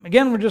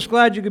Again, we're just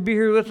glad you could be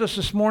here with us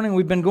this morning.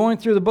 We've been going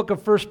through the book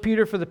of 1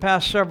 Peter for the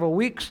past several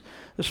weeks.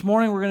 This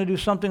morning we're going to do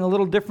something a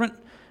little different.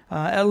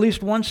 At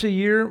least once a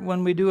year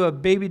when we do a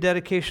baby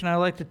dedication, I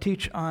like to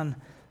teach on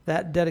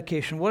that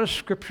dedication. What does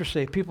Scripture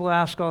say? People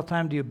ask all the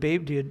time, do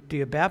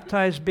you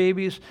baptize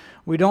babies?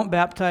 We don't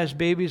baptize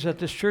babies at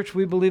this church.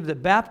 We believe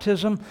that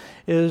baptism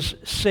is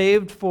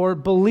saved for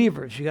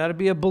believers. You got to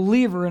be a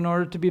believer in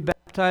order to be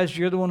baptized.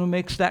 You're the one who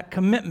makes that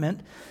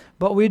commitment.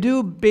 But we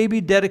do baby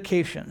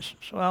dedications.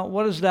 So, well,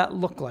 what does that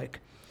look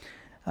like?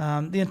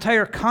 The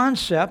entire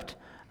concept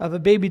of a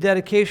baby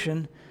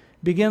dedication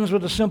begins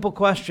with a simple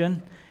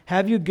question: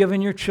 have you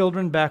given your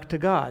children back to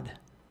God?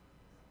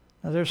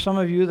 Now, there's some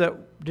of you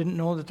that didn't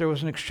know that there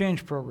was an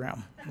exchange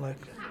program. Like,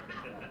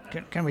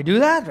 can we do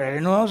that? I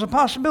didn't know that was a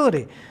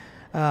possibility.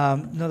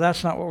 No,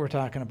 that's not what we're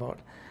talking about.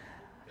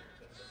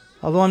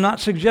 Although I'm not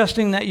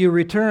suggesting that you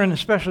return,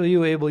 especially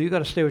you, Abel, you got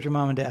to stay with your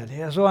mom and dad.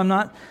 Yeah, so I'm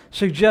not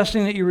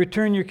suggesting that you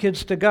return your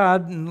kids to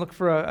God and look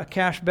for a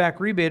cash back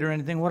rebate or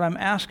anything. What I'm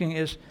asking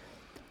is,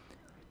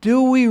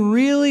 do we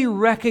really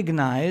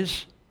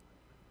recognize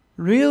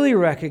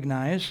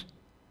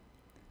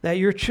that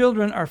your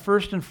children are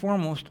first and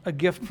foremost a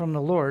gift from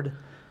the Lord,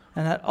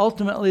 and that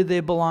ultimately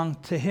they belong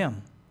to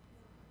Him?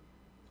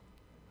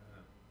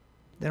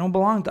 They don't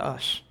belong to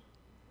us.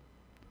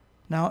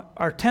 Now,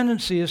 our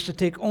tendency is to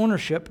take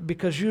ownership,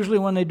 because usually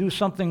when they do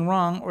something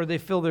wrong or they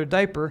fill their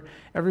diaper,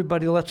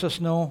 everybody lets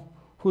us know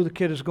who the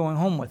kid is going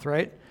home with,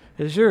 right?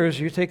 It's yours,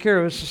 you take care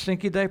of it, it's a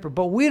stinky diaper.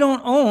 But we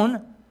don't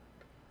own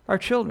our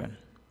children.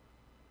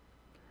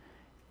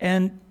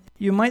 And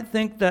you might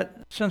think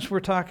that since we're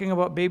talking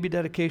about baby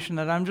dedication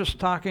that I'm just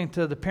talking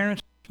to the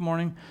parents this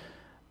morning,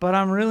 but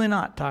I'm really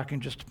not talking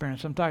just to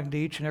parents. I'm talking to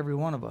each and every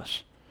one of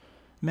us.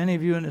 Many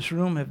of you in this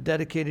room have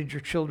dedicated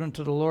your children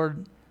to the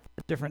Lord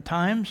at different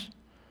times.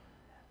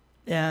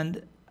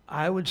 And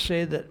I would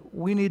say that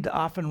we need to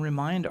often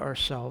remind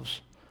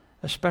ourselves,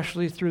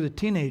 especially through the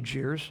teenage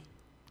years,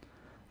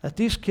 that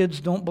these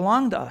kids don't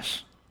belong to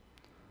us.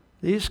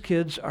 These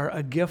kids are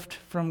a gift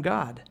from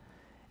God.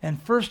 And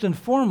first and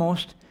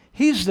foremost,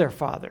 He's their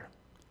Father.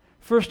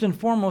 First and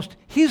foremost,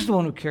 He's the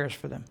one who cares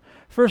for them.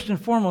 First and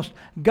foremost,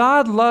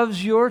 God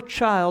loves your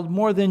child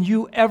more than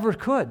you ever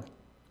could.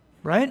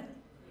 Right?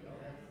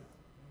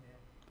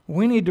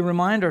 We need to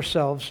remind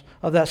ourselves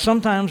of that.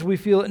 Sometimes we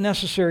feel it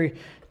necessary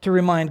to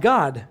remind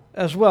God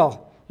as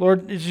well.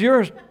 Lord, it's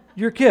your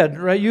kid,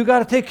 right? You got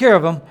to take care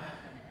of him.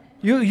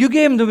 You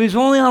gave him to me. He's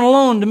only on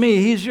loan to me.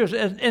 He's yours.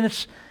 And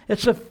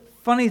it's a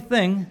funny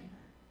thing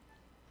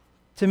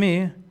to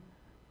me,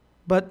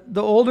 but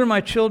the older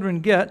my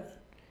children get,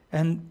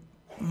 and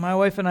my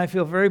wife and I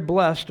feel very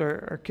blessed.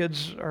 Our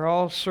kids are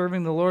all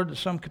serving the Lord to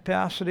some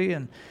capacity,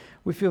 and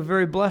we feel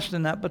very blessed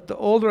in that. But the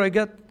older I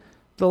get,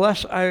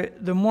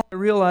 the more I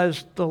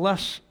realize the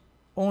less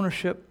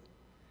ownership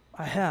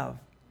I have.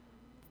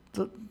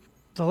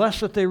 The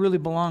less that they really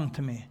belong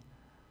to me.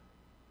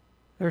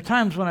 There are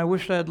times when I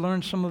wish I had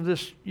learned some of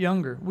this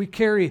younger. We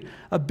carry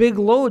a big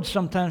load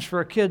sometimes for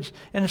our kids,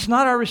 and it's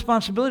not our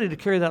responsibility to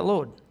carry that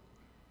load.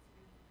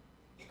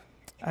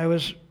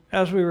 As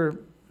we were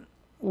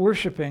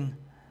worshiping,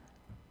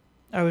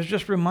 I was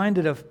just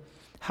reminded of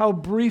how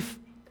brief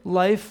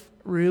life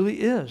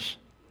really is.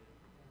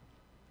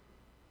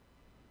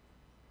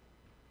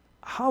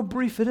 How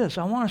brief it is.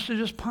 I want us to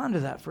just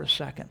ponder that for a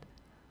second.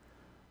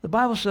 The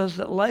Bible says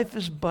that life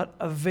is but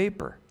a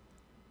vapor.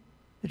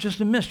 It's just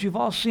a mist. You've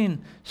all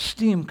seen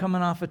steam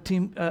coming off a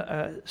tea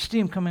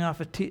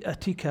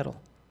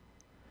kettle.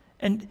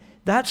 And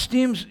that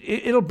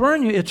it'll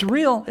burn you. It's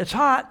real. It's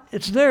hot.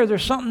 It's there.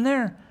 There's something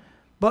there.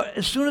 But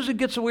as soon as it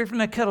gets away from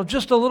that kettle,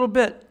 just a little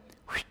bit,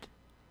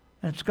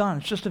 and it's gone.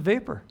 It's just a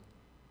vapor.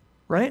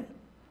 Right?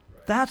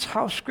 That's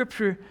how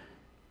Scripture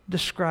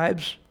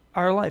describes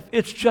our life.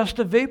 It's just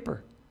a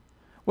vapor.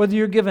 Whether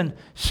you're given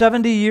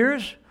 70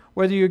 years,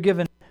 whether you're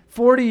given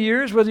 40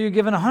 years, whether you're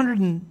given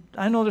 100,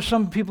 I know there's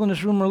some people in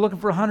this room who are looking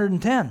for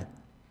 110.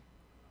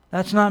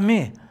 That's not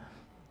me.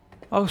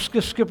 I'll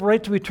skip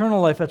right to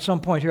eternal life at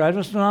some point here. I'm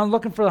not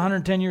looking for the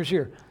 110 years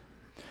here.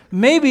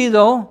 Maybe,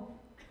 though,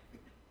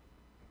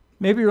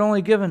 maybe you're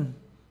only given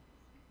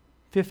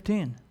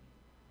 15.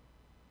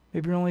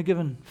 Maybe you're only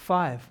given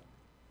 5.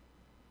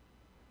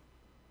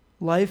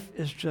 Life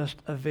is just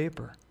a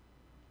vapor.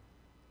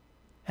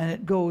 And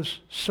it goes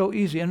so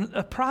easy. And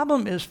the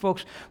problem is,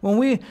 folks, when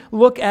we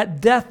look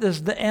at death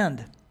as the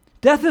end,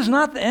 death is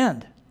not the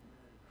end.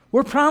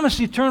 We're promised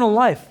eternal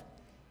life,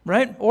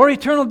 right? Or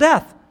eternal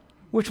death.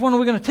 Which one are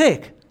we going to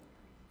take?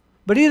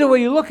 But either way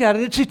you look at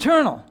it, it's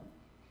eternal.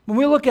 When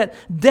we look at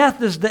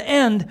death as the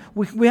end,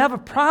 we have a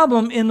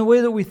problem in the way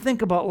that we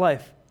think about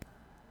life.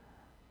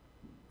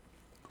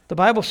 The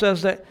Bible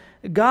says that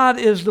God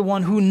is the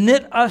one who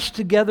knit us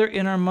together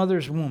in our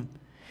mother's womb.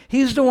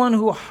 He's the one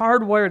who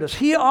hardwired us.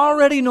 He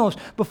already knows.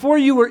 Before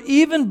you were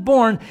even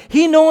born,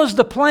 He knows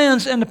the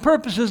plans and the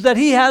purposes that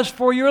He has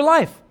for your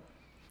life.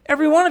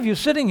 Every one of you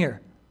sitting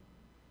here.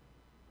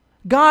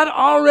 God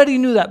already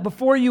knew that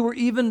before you were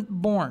even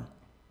born.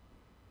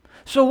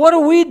 So what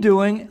are we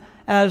doing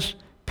as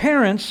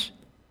parents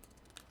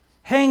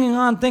hanging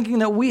on thinking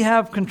that we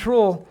have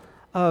control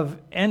of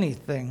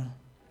anything,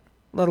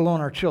 let alone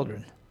our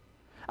children.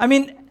 I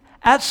mean,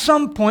 at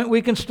some point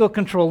we can still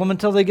control them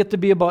until they get to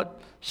be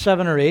about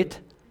 7 or 8,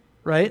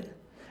 right?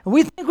 And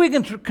we think we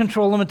can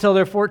control them until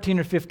they're 14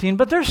 or 15,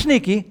 but they're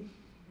sneaky.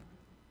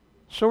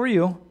 So are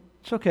you.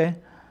 It's okay.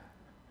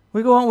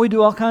 We go out and we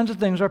do all kinds of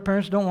things our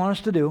parents don't want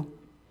us to do.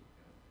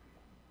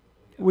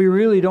 We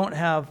really don't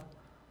have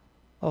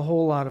a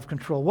whole lot of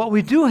control. What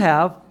we do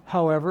have,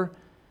 however,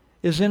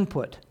 is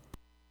input.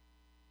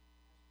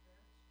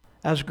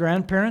 As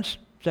grandparents,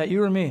 is that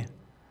you or me?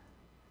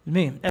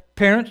 Me. As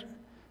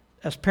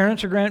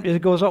parents or grandparents,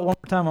 it goes out one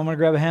more time, I'm going to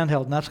grab a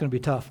handheld, and that's going to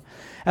be tough.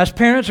 As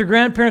parents or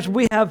grandparents,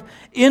 we have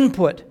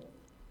input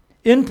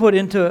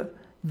into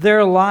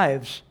their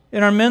lives.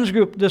 In our men's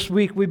group this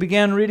week, we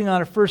began reading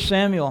out of 1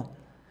 Samuel.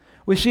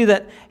 We see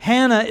that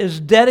Hannah is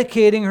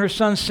dedicating her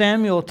son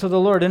Samuel to the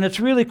Lord, and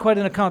it's really quite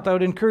an account. I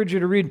would encourage you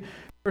to read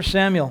 1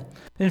 Samuel.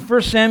 In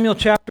 1 Samuel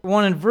chapter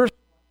 1 and verse,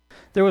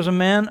 there was a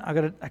man,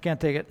 I can't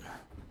take it.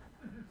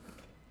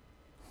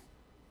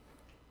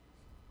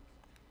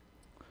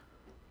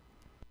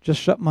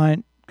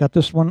 Got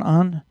this one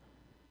on.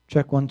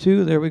 Check 1,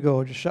 2, there we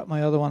go. Just shut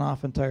my other one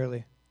off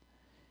entirely.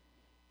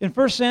 In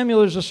 1 Samuel,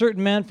 there's a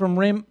certain man from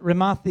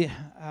Ramathaim,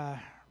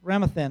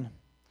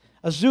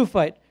 a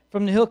Zuphite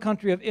from the hill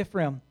country of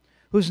Ephraim,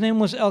 whose name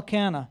was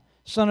Elkanah,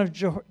 son of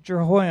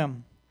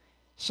Jeroham,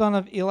 son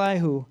of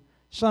Elihu,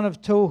 son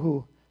of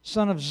Tohu,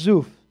 son of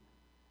Zuph,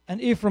 an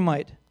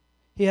Ephraimite.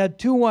 He had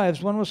 2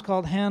 wives. One was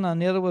called Hannah,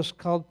 and the other was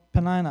called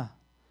Peninnah.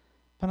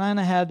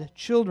 Peninnah had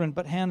children,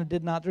 but Hannah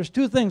did not. There's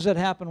 2 things that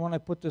happened when I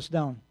put this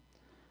down.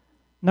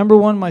 Number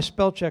 1, my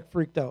spell check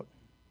freaked out.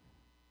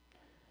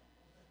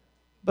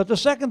 But the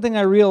second thing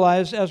I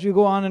realized as we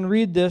go on and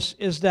read this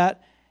is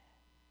that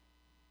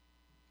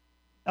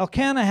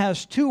Elkanah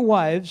has 2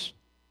 wives,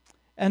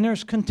 and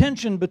there's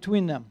contention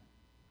between them.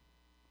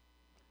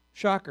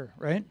 Shocker,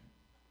 right?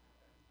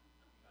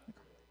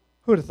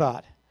 Who'd have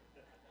thought?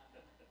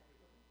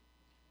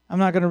 I'm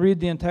not going to read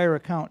the entire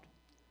account,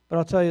 but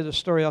I'll tell you the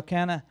story.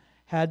 Elkanah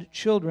had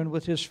children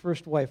with his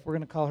first wife. We're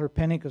going to call her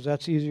Penny because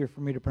that's easier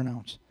for me to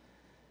pronounce.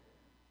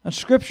 And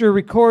Scripture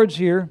records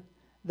here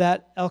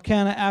that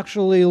Elkanah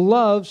actually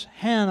loves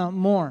Hannah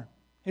more.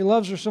 He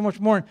loves her so much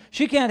more.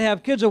 She can't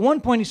have kids. At one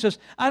point he says,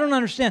 I don't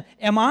understand.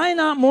 Am I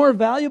not more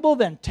valuable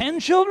than 10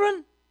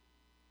 children?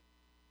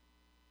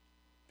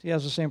 He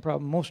has the same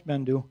problem most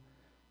men do.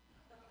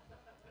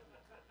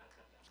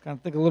 Just kind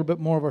of think a little bit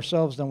more of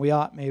ourselves than we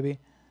ought, maybe.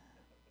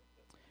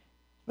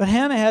 But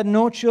Hannah had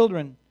no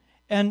children.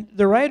 And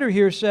the writer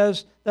here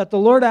says that the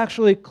Lord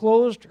actually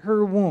closed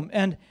her womb.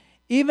 And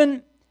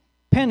even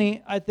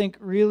Penny, I think,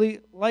 really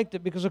liked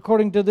it because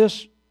according to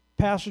this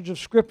passage of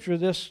Scripture,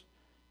 this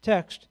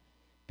text,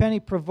 Penny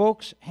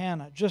provokes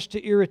Hannah just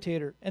to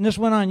irritate her. And this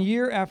went on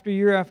year after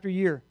year after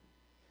year.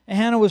 And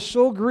Hannah was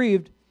so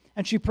grieved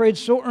and she prayed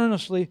so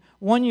earnestly.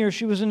 One year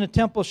she was in the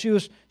temple. She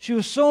was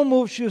so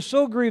moved. She was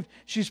so grieved.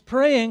 She's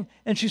praying,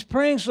 and she's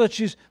praying so that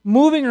she's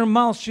moving her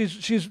mouth.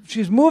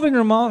 She's moving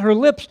her mouth, her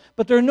lips,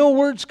 but there are no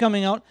words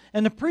coming out.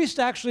 And the priest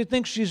actually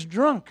thinks she's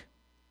drunk.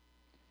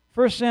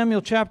 1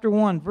 Samuel chapter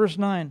 1, verse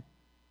 9.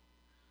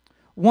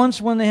 Once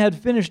when they had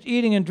finished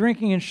eating and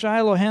drinking in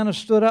Shiloh, Hannah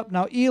stood up.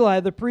 Now Eli,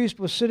 the priest,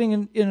 was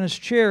sitting in his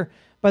chair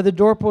by the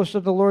doorpost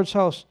of the Lord's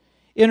house.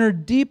 In her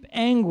deep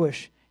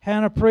anguish,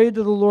 Hannah prayed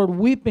to the Lord,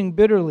 weeping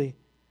bitterly.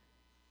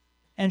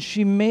 And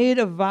she made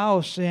a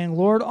vow, saying,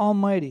 Lord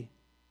Almighty,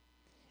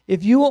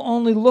 if you will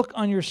only look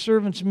on your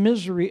servant's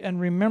misery and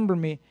remember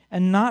me,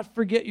 and not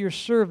forget your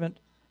servant,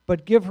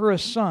 but give her a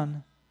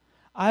son,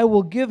 I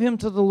will give him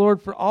to the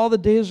Lord for all the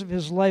days of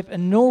his life,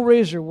 and no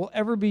razor will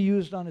ever be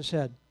used on his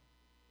head.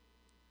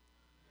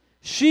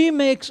 She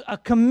makes a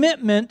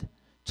commitment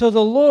to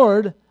the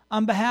Lord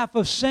on behalf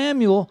of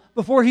Samuel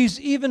before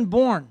he's even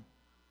born.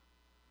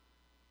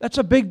 That's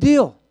a big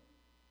deal.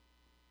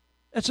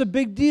 That's a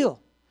big deal.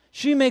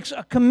 She makes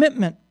a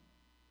commitment.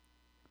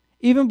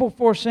 Even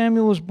before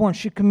Samuel was born,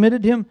 she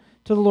committed him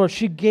to the Lord.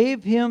 She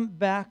gave him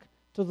back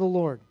to the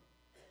Lord.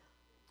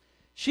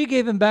 She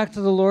gave him back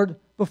to the Lord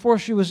before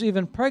she was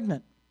even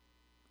pregnant.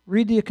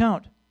 Read the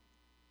account.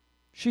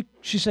 She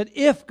said,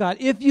 if God,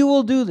 if you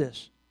will do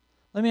this.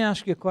 Let me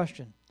ask you a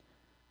question.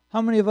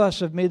 How many of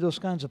us have made those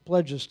kinds of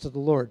pledges to the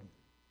Lord?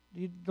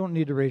 You don't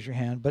need to raise your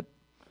hand, but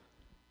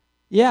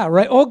yeah,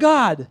 right? Oh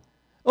God,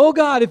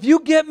 if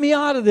you get me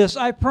out of this,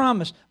 I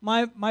promise.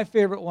 My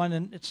favorite one,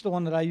 and it's the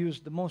one that I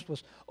used the most,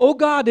 was, oh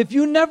God, if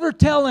you never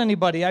tell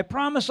anybody, I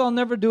promise I'll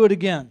never do it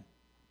again.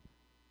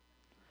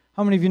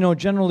 How many of you know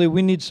generally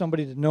we need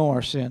somebody to know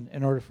our sin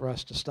in order for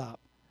us to stop?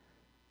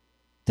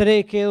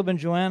 Today, Caleb and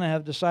Joanna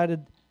have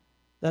decided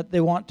that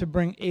they want to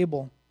bring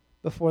Abel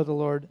before the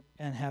Lord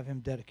and have him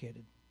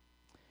dedicated.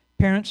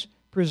 Parents,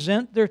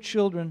 present their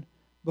children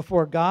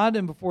before God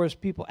and before His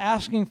people,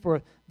 asking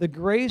for the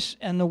grace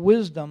and the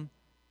wisdom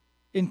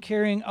in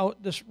carrying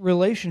out this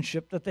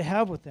relationship that they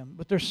have with Him,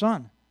 with their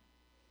son.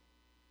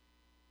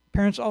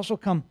 Parents also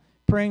come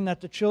praying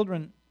that the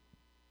children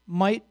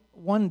might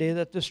one day,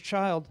 that this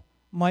child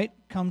might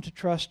come to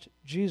trust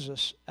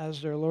Jesus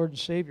as their Lord and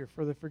Savior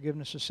for the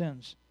forgiveness of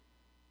sins.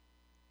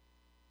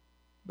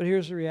 But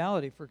here's the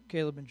reality for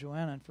Caleb and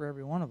Joanna and for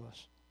every one of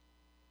us.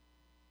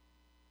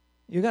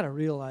 You got to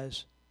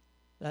realize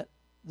that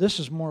this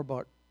is more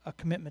about a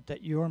commitment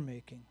that you're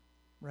making,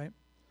 right?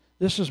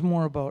 This is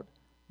more about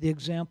the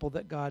example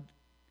that God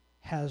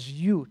has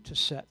you to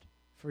set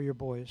for your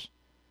boys.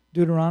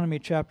 Deuteronomy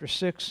chapter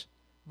 6,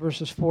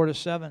 verses 4 to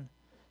 7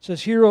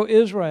 says, "Hear, O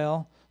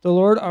Israel, the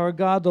Lord our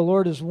God, the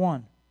Lord is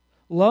one.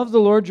 Love the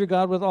Lord your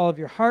God with all of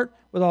your heart,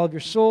 with all of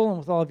your soul, and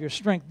with all of your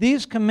strength.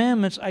 These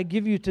commandments I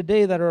give you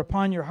today that are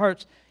upon your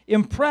hearts.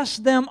 Impress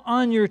them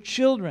on your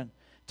children.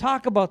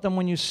 Talk about them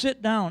when you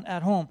sit down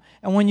at home,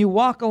 and when you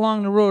walk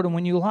along the road, and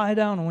when you lie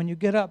down, and when you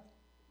get up."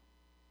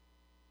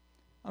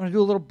 I'm going to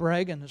do a little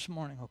bragging this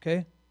morning,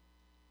 okay?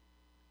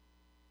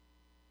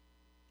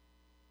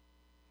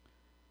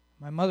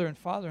 My mother and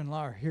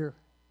father-in-law are here.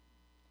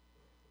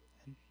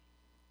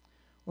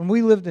 When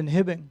we lived in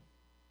Hibbing,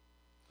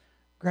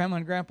 Grandma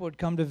and Grandpa would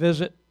come to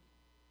visit,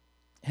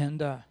 and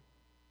they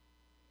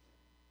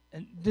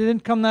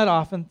didn't come that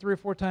often, 3 or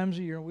 4 times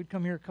a year. We'd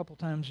come here a couple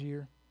times a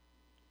year.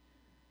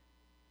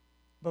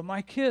 But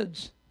my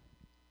kids,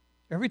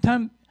 every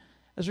time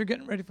as they're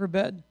getting ready for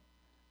bed,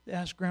 they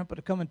ask Grandpa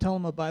to come and tell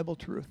them a Bible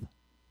truth.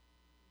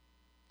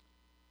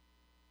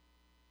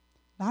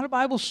 Not a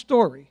Bible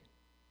story,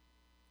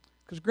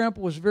 because Grandpa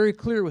was very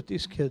clear with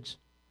these kids.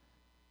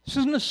 This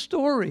isn't a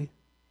story.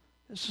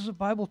 This is a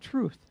Bible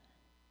truth.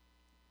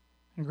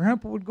 And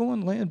Grandpa would go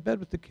and lay in bed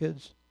with the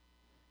kids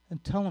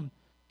and tell them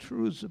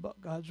truths about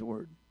God's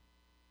Word.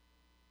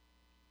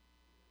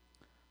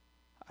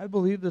 I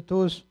believe that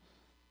those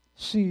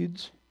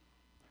seeds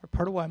are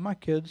part of why my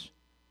kids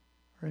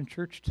are in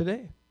church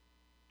today.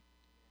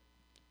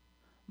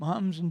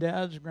 Moms and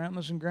dads,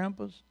 grandmas and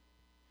grandpas,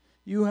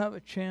 you have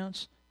a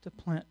chance to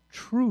plant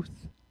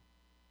truth.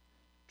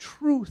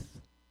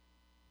 Truth.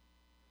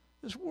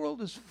 This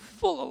world is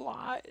full of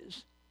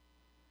lies.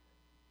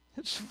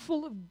 It's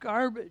full of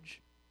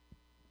garbage.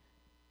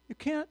 You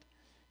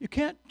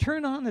can't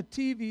turn on the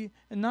TV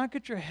and not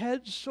get your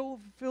head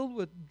so filled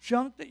with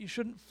junk that you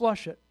shouldn't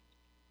flush it.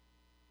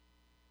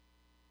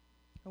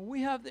 And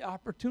we have the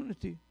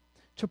opportunity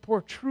to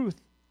pour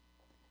truth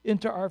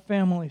into our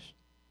families.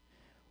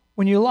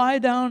 When you lie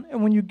down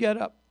and when you get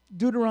up,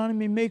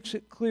 Deuteronomy makes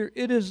it clear.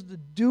 It is the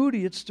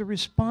duty, it's the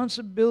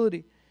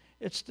responsibility,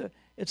 it's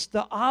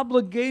the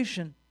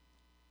obligation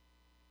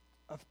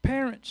of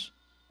parents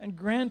and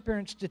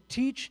grandparents to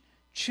teach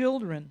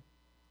children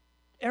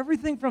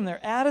everything from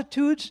their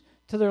attitudes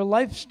to their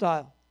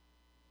lifestyle.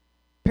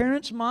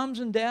 Parents, moms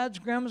and dads,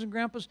 grandmas and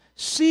grandpas,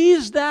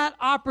 seize that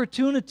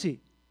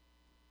opportunity.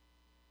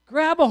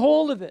 Grab a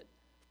hold of it.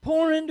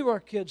 Pour into our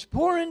kids.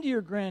 Pour into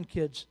your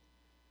grandkids.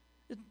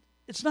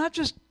 It's not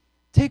just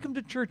take them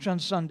to church on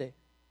Sunday.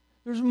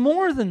 There's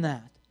more than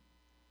that.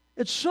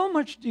 It's so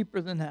much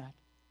deeper than that.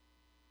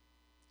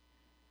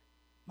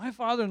 My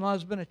father-in-law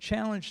has been a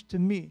challenge to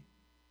me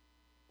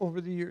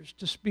over the years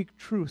to speak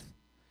truth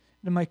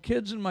to my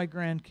kids and my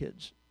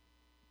grandkids.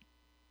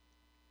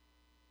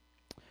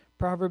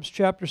 Proverbs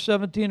chapter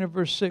 17 and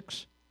verse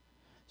 6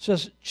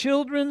 says,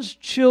 "Children's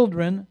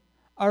children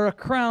are a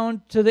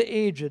crown to the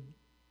aged,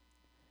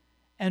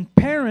 and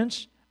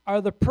parents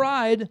are the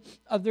pride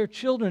of their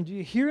children." Do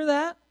you hear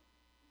that?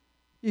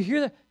 You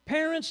hear that?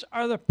 Parents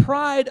are the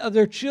pride of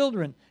their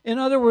children. In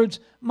other words,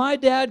 my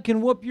dad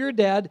can whoop your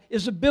dad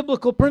is a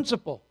biblical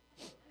principle.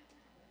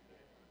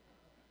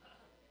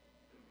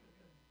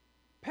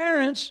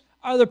 Parents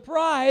are the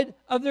pride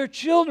of their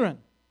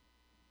children.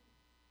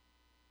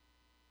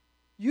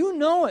 You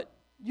know it.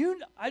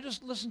 I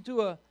just listened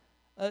to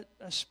a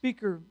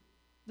speaker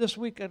this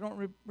week. I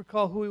don't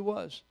recall who he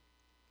was.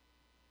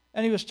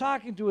 And he was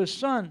talking to his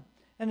son.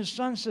 And his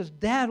son says,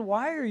 "Dad,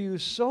 why are you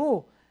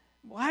so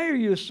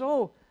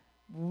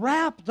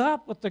wrapped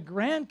up with the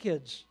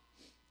grandkids?"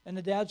 And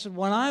the dad said,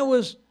 "When I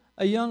was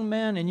a young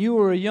man and you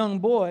were a young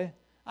boy,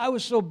 I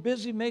was so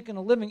busy making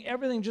a living,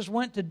 everything just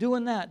went to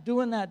doing that.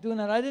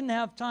 I didn't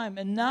have time.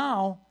 And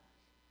now,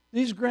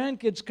 these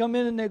grandkids come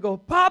in and they go,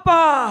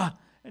 'Papa!'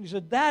 And he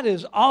said, 'That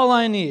is all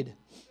I need.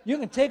 You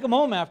can take them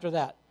home after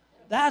that.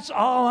 That's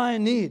all I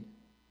need.'"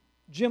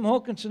 Jim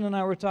Hokinson and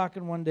I were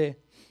talking one day.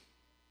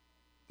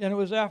 And it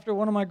was after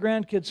one of my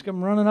grandkids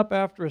come running up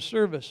after a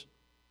service.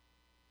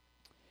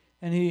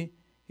 And he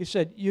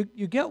said, you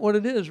get what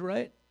it is,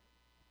 right?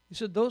 He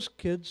said, "Those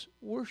kids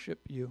worship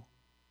you.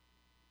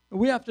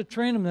 We have to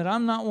train them that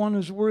I'm not one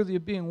who's worthy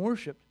of being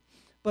worshiped."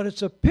 But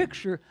it's a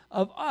picture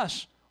of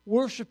us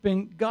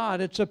worshiping God.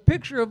 It's a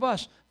picture of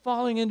us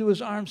falling into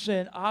His arms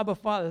saying, "Abba,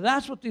 Father."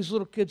 That's what these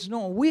little kids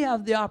know. We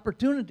have the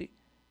opportunity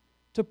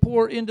to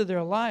pour into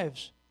their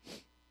lives.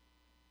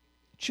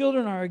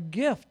 Children are a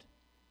gift.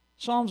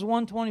 Psalms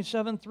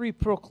 127:3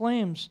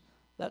 proclaims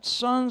that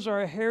sons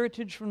are a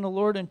heritage from the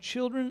Lord and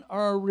children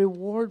are a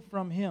reward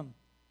from Him.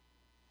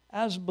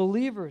 As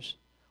believers,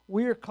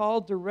 we are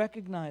called to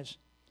recognize,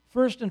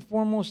 first and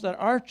foremost, that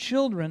our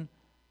children,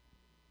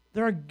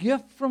 they're a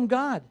gift from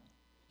God.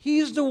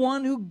 He's the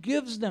one who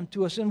gives them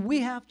to us, and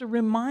we have to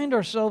remind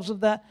ourselves of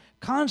that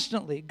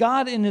constantly.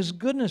 God, in His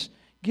goodness,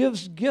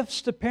 gives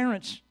gifts to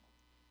parents.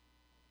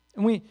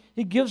 And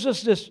He gives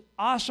us this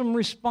awesome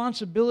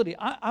responsibility.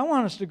 I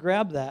want us to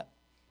grab that.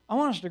 I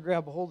want us to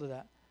grab a hold of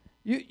that.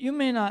 You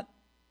may not.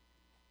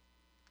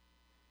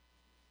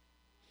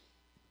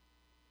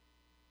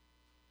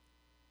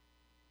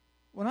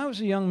 When I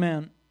was a young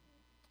man,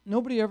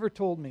 nobody ever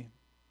told me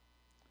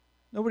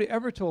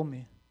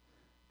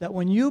that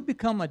when you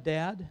become a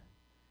dad,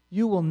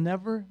 you will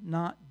never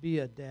not be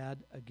a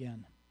dad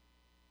again.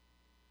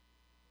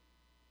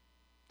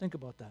 Think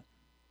about that.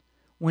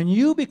 When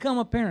you become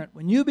a parent,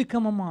 when you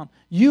become a mom,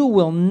 you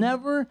will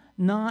never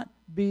not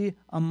be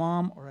a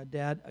mom or a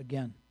dad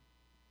again.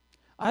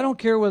 I don't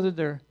care whether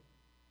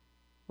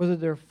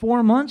they're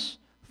 4 months,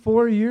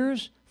 4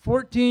 years,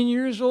 14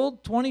 years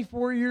old,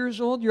 24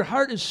 years old. Your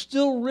heart is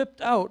still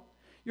ripped out.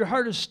 Your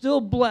heart is still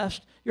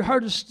blessed. Your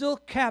heart is still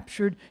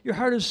captured. Your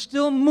heart is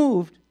still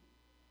moved.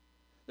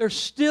 They're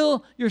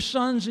still your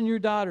sons and your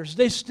daughters.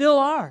 They still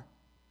are.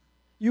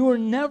 You are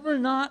never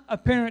not a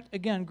parent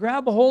again.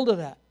 Grab a hold of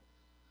that.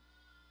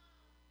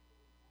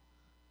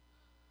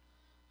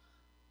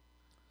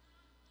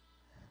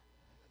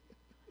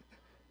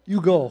 You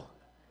go.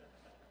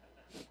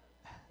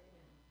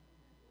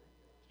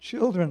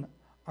 Children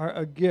are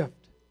a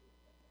gift.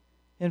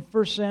 In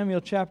 1 Samuel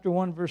chapter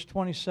 1, verse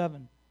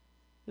 27,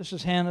 this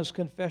is Hannah's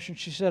confession.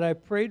 She said, I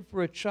prayed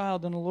for a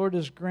child, and the Lord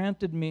has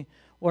granted me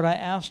what I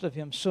asked of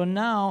him. So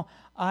now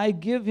I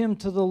give him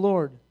to the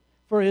Lord.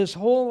 For his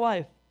whole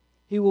life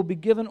he will be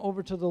given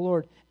over to the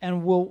Lord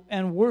and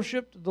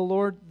worshiped the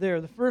Lord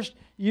there. The first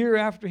year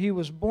after he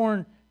was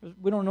born,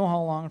 we don't know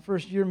how long,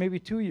 first year, maybe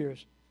 2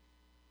 years,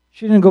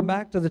 she didn't go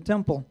back to the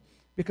temple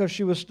because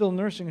she was still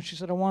nursing. And she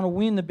said, I want to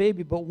wean the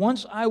baby, but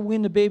once I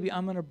wean the baby,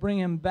 I'm going to bring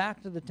him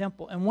back to the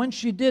temple. And when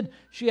she did,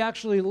 she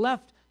actually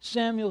left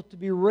Samuel to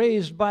be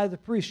raised by the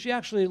priest. She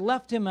actually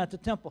left him at the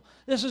temple.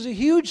 This is a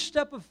huge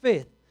step of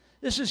faith.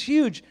 This is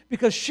huge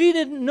because she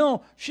didn't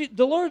know.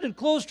 The Lord had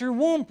closed her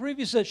womb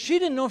previously. She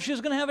didn't know if she was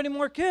going to have any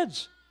more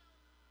kids.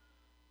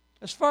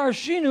 As far as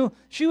she knew,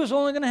 she was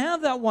only going to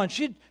have that one.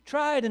 She'd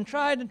tried and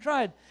tried and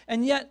tried.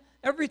 And yet,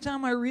 every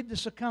time I read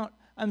this account,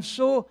 I'm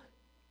so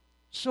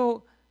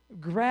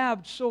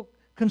grabbed, so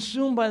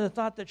consumed by the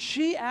thought that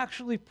she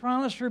actually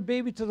promised her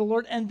baby to the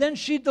Lord, and then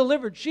she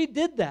delivered. She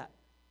did that.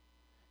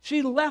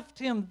 She left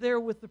him there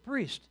with the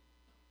priest.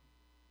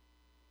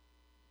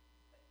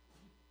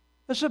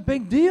 That's a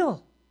big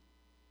deal.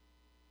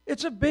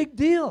 It's a big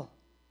deal.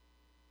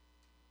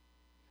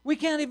 We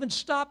can't even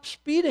stop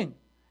speeding.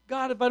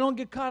 God, if I don't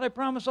get caught, I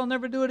promise I'll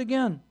never do it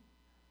again.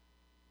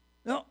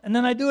 No, and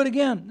then I do it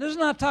again. This is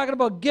not talking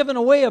about giving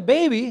away a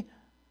baby.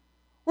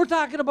 We're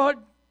talking about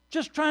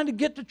just trying to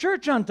get to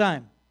church on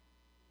time,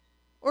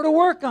 or to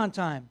work on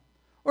time,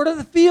 or to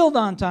the field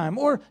on time,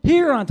 or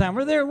here on time,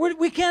 or there.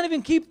 We can't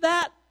even keep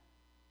that.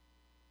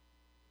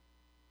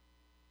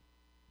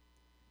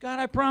 God,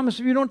 I promise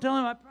if you don't tell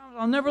him, I promise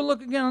I'll never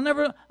look again. I'll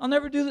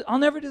never do that. I'll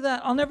never do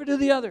that. I'll never do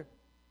the other.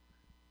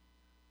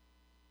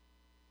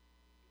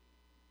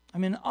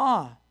 I'm in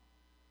awe.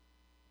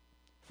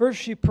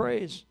 First she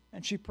prays,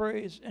 and she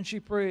prays, and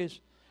she prays.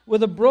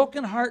 With a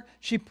broken heart,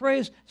 she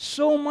prays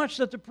so much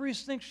that the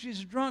priest thinks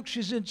she's drunk.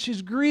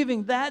 She's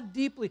grieving that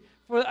deeply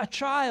for a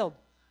child.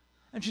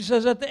 And she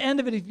says, at the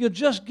end of it, if you'll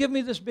just give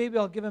me this baby,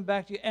 I'll give him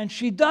back to you. And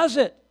she does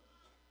it.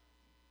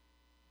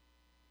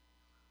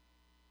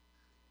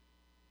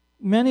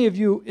 Many of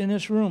you in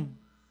this room,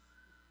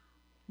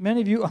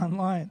 many of you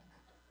online,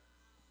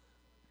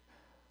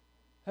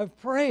 have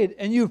prayed,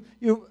 and you.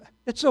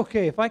 It's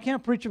okay. If I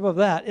can't preach above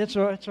that, it's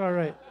all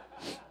right.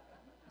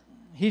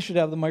 He should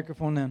have the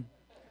microphone then.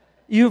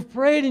 You've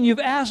prayed and you've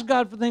asked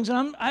God for things,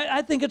 and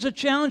I think it's a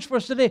challenge for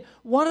us today.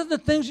 What are the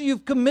things that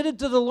you've committed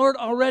to the Lord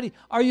already?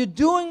 Are you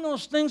doing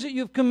those things that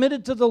you've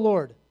committed to the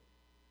Lord?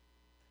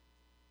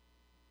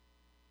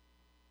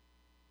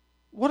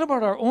 What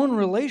about our own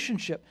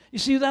relationship? You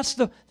see, that's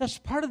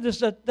part of this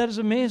that is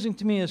amazing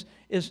to me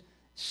is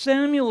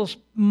Samuel's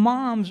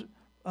mom's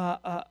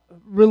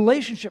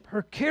relationship.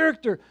 Her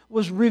character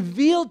was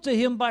revealed to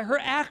him by her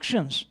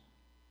actions,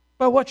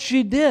 by what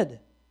she did.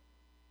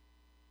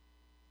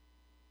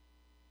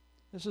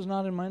 This is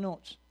not in my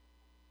notes.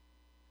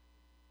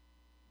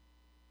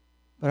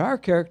 But our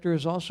character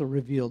is also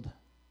revealed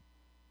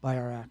by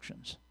our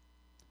actions,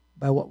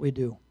 by what we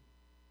do.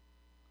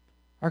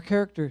 Our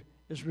character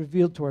is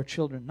revealed to our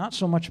children, not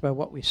so much by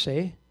what we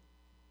say,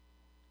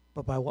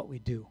 but by what we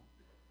do,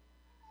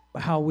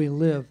 by how we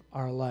live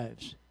our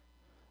lives.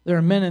 There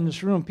are men in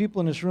this room, people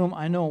in this room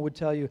I know would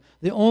tell you,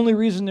 the only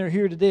reason they're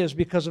here today is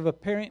because of a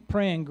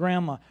praying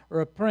grandma,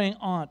 or a praying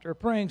aunt, or a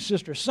praying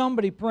sister,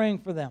 somebody praying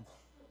for them.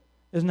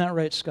 Isn't that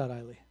right, Scott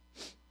Eiley?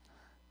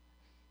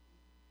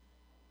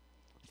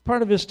 It's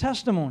part of his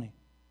testimony.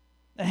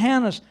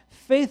 Hannah's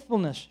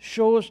faithfulness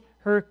shows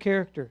her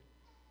character.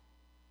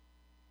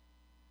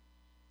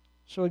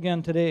 So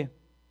again today,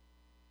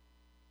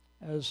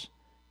 as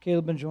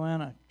Caleb and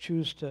Joanna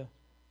choose to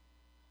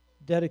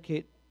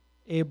dedicate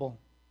Abel,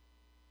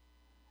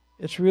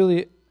 It's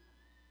really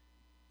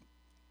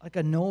like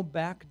a no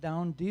back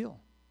down deal.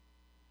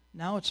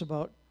 Now it's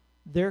about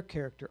their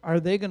character. Are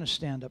they going to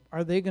stand up?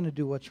 Are they going to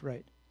do what's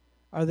right?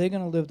 Are they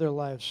going to live their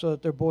lives so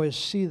that their boys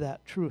see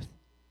that truth?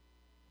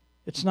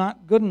 It's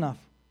not good enough.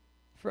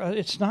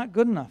 It's not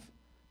good enough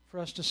for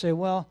us to say,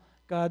 well,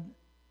 God,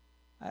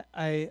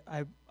 I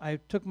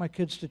took my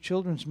kids to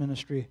children's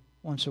ministry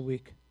once a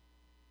week.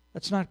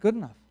 That's not good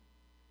enough.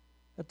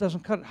 That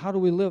doesn't cut it. How do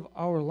we live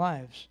our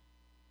lives?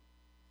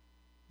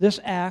 This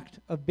act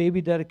of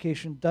baby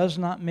dedication does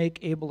not make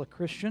Abel a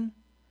Christian.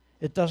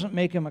 It doesn't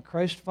make him a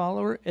Christ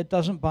follower. It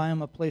doesn't buy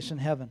him a place in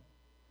heaven.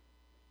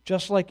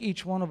 Just like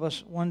each one of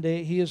us, one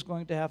day he is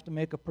going to have to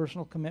make a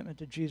personal commitment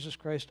to Jesus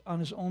Christ on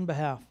his own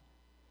behalf.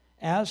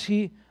 As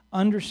he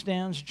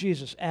understands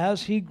Jesus,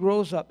 as he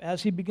grows up,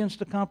 as he begins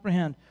to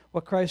comprehend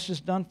what Christ has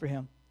done for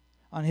him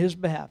on his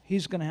behalf,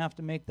 he's going to have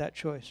to make that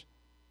choice.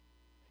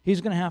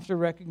 He's going to have to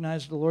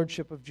recognize the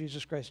lordship of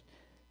Jesus Christ.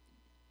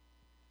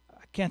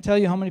 I can't tell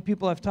you how many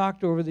people I've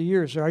talked to over the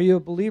years. Are you a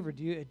believer?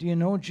 Do you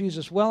know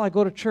Jesus? Well, I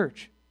go to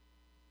church.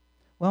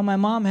 Well, my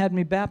mom had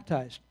me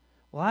baptized.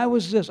 Well, I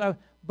was this.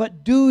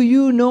 But do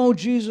you know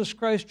Jesus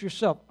Christ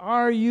yourself?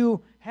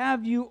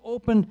 Have you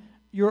opened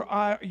your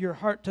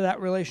heart to that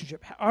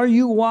relationship? Are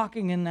you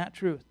walking in that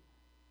truth?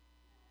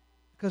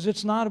 Because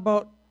it's not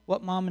about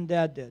what mom and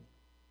dad did.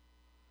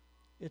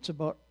 It's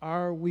about,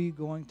 are we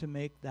going to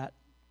make that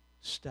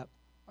step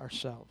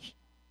ourselves?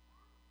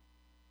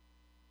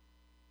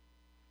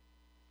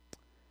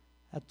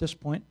 At this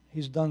point,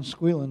 he's done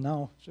squealing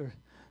now. So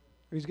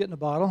he's getting a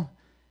bottle.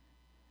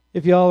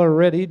 If y'all are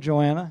ready,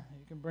 Joanna,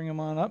 you can bring him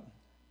on up.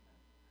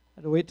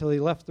 I had to wait till he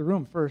left the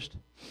room first.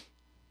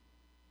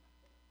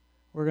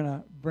 We're going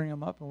to bring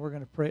him up and we're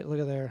going to pray.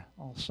 Look at there,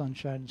 all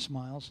sunshine and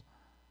smiles.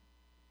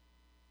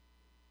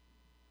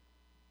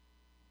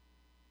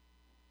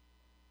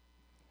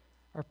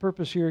 Our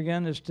purpose here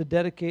again is to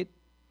dedicate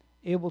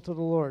Abel to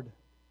the Lord.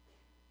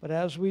 But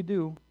as we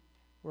do,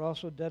 we're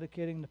also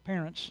dedicating the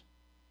parents,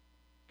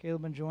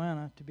 Caleb and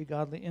Joanna, to be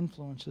godly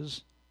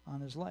influences on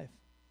his life.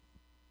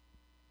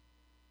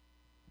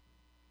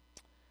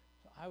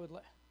 So I would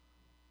like...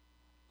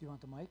 Do you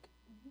want the mic?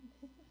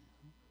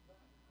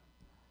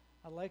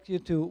 I'd like you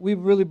to, we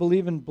really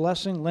believe in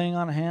blessing, laying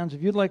on of hands.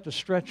 If you'd like to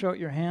stretch out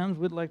your hands,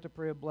 we'd like to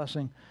pray a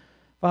blessing.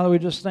 Father, we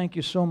just thank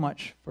you so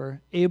much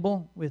for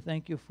Abel. We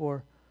thank you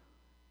for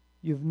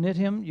you've knit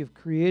him, you've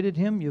created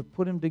him, you've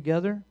put him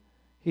together.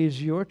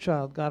 He's your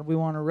child. God, we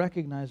want to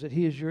recognize that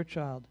he is your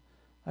child.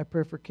 I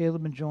pray for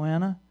Caleb and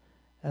Joanna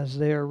as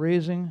they are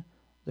raising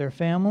their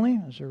family,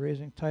 as they're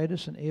raising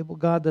Titus and Abel,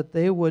 God, that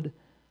they would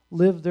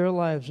live their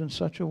lives in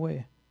such a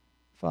way,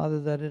 Father,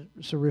 that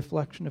it's a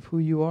reflection of who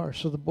you are.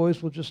 So the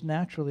boys will just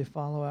naturally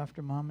follow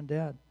after mom and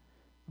dad.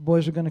 The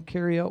boys are going to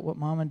carry out what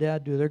mom and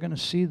dad do. They're going to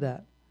see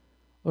that.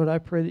 Lord, I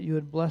pray that you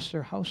would bless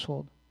their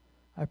household.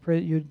 I pray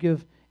that you would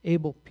give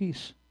Abel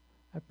peace.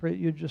 I pray that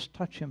you would just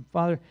touch him.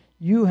 Father,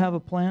 you have a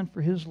plan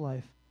for his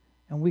life,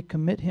 and we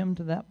commit him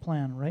to that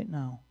plan right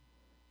now.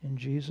 In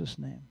Jesus'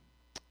 name,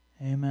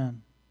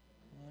 amen.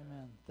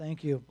 Amen.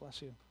 Thank you.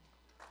 Bless you.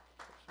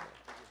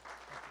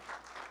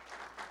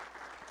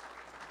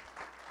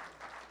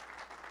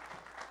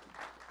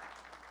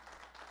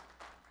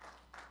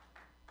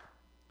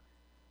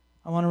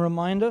 I want to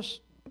remind us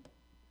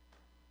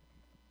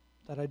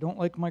that I don't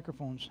like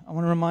microphones. I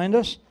want to remind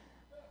us,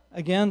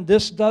 again,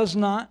 this does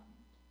not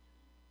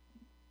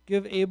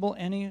give Abel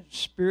any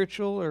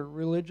spiritual or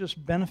religious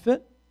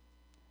benefit.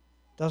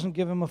 Doesn't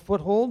give him a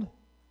foothold.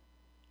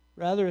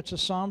 Rather, it's a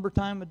somber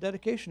time of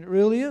dedication. It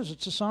really is.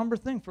 It's a somber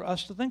thing for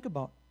us to think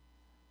about.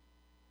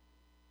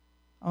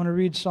 I want to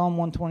read Psalm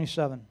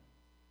 127.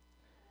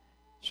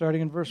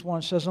 Starting in verse 1,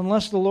 it says,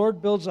 "Unless the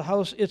Lord builds a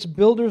house, its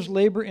builders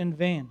labor in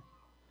vain.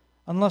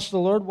 Unless the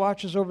Lord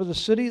watches over the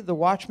city, the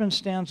watchman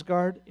stands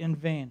guard in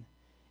vain.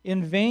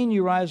 In vain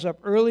you rise up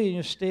early and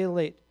you stay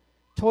late,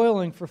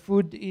 toiling for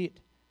food to eat.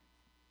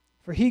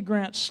 For he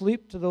grants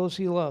sleep to those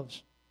he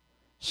loves.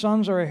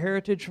 Sons are a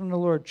heritage from the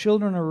Lord,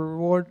 children a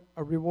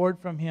reward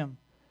from him.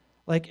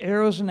 Like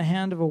arrows in the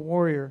hand of a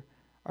warrior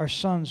are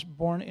sons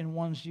born in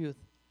one's youth.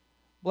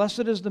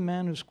 Blessed is the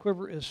man whose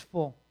quiver is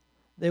full.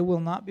 They will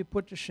not be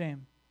put to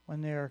shame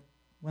when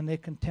they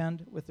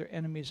contend with their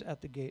enemies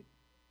at the gate."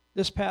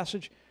 This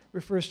passage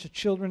refers to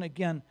children,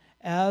 again,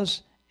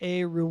 as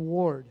a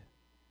reward.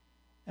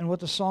 And what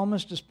the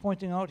psalmist is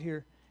pointing out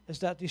here is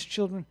that these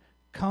children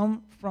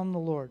come from the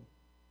Lord.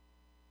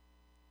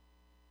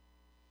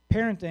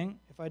 Parenting,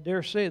 if I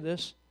dare say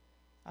this,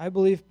 I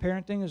believe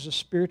parenting is a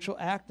spiritual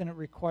act and it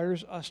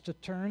requires us to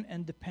turn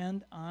and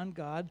depend on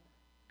God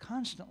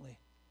constantly.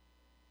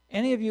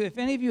 If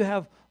any of you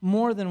have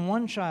more than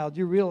one child,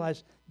 you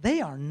realize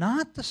they are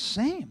not the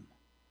same.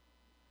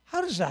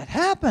 How does that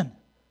happen?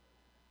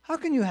 How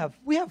can you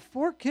we have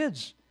 4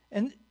 kids,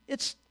 and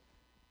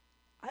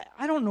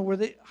I don't know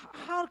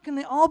how can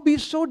they all be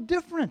so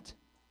different?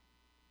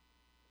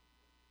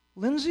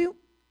 Lindsay,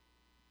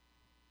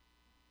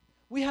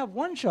 we have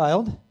one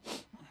child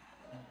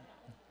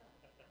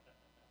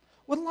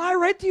would lie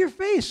right to your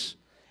face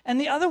And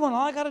the other one,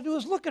 all I got to do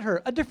is look at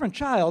her, a different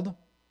child,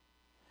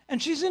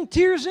 and she's in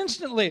tears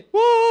instantly.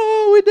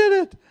 Whoa, we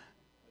did it.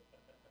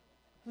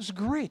 It was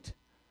great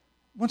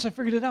once I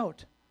figured it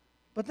out.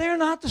 But they're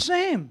not the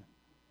same.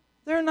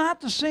 They're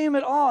not the same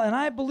at all. And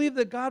I believe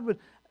that God would...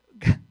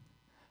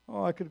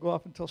 Oh, I could go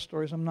off and tell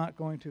stories. I'm not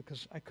going to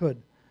because I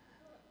could.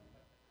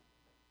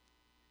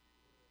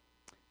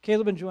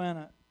 Caleb and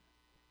Joanna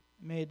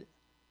made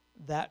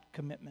that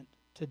commitment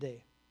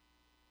today.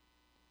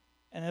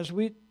 And as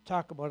we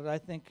talk about it, I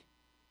think,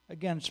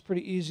 again, it's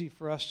pretty easy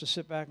for us to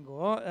sit back and go,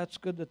 oh, that's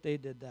good that they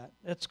did that.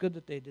 That's good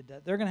that they did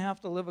that. They're going to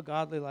have to live a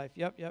godly life.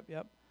 Yep.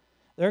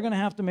 They're going to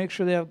have to make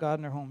sure they have God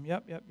in their home.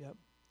 Yep.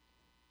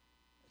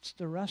 It's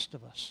the rest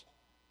of us.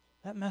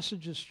 That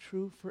message is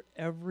true for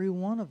every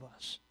one of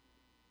us.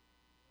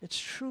 It's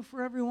true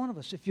for every one of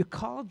us. If you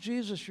call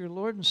Jesus your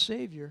Lord and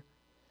Savior,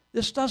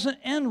 this doesn't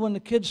end when the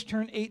kids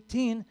turn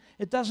 18.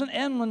 It doesn't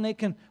end when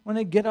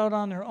they get out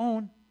on their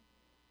own.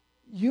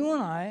 You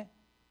and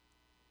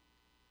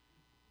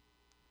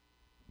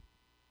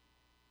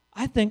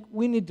I think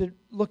we need to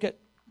look at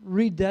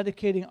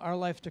rededicating our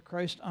life to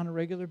Christ on a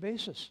regular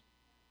basis.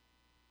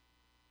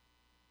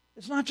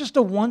 It's not just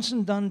a once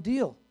and done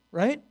deal,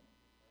 right?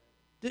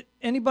 Did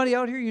anybody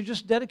out here, you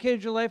just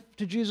dedicated your life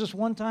to Jesus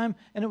one time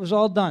and it was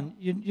all done?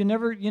 You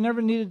never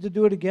needed to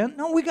do it again?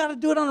 No, we got to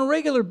do it on a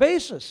regular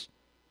basis.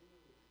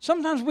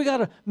 Sometimes we got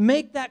to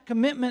make that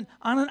commitment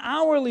on an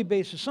hourly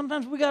basis.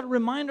 Sometimes we got to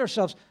remind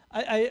ourselves.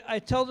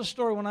 I tell the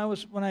story when I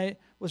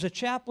was a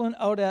chaplain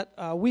out at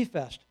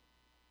WeFest.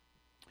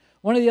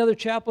 One of the other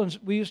chaplains,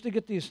 we used to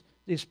get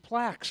these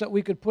plaques that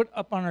we could put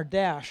up on our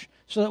dash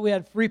so that we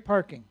had free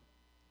parking.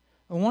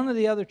 And one of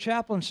the other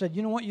chaplains said,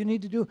 you know what you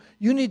need to do?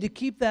 You need to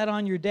keep that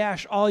on your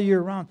dash all year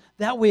round.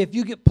 That way, if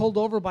you get pulled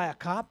over by a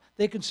cop,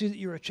 they can see that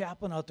you're a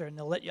chaplain out there and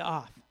they'll let you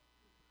off.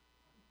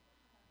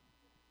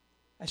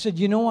 I said,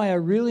 you know why I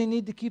really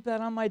need to keep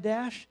that on my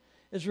dash?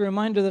 It's a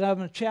reminder that I'm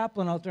a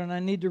chaplain out there and I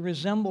need to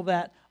resemble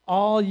that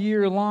all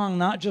year long,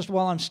 not just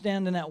while I'm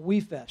standing at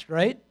WeFest,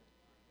 right?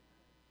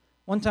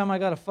 One time I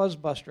got a fuzz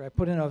buster. I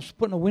was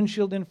putting a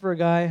windshield in for a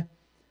guy,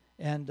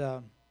 and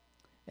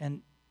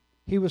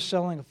he was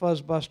selling a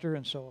fuzz buster,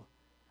 and so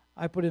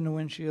I put in the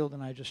windshield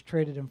and I just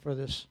traded him for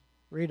this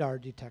radar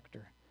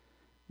detector.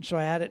 And so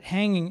I had it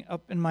hanging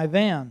up in my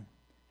van,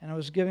 and I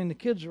was giving the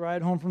kids a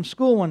ride home from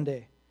school one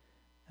day.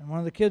 And one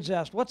of the kids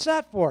asked, "What's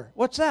that for?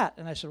 What's that?"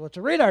 And I said, "Well, it's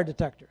a radar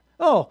detector."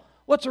 "Oh,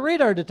 what's a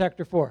radar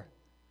detector for?"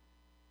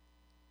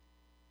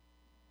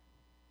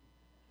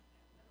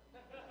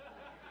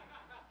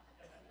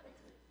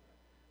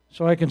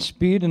 So I can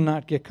speed and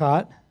not get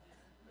caught.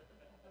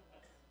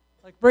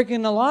 Like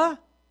breaking the law?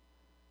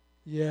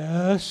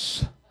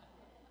 Yes.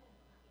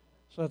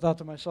 So I thought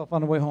to myself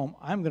on the way home,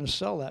 I'm going to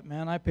sell that,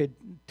 man. I paid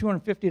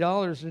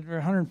 $250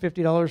 or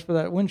 $150 for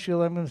that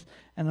windshield.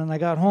 And then I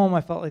got home,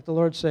 I felt like the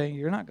Lord saying,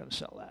 you're not going to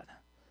sell that.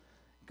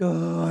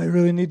 Oh, I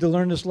really need to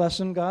learn this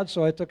lesson, God.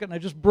 So I took it and I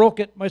just broke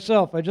it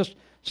myself. I just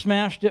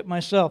smashed it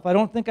myself. I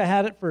don't think I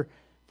had it for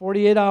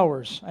 48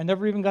 hours. I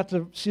never even got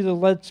to see the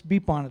LEDs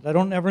beep on it. I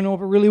don't ever know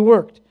if it really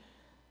worked.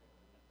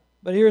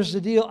 But here's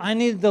the deal. I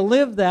needed to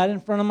live that in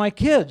front of my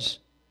kids.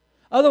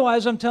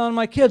 Otherwise, I'm telling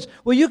my kids,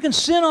 well, you can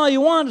sin all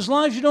you want as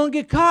long as you don't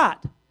get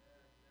caught.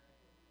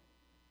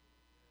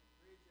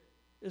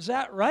 Is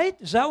that right?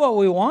 Is that what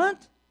we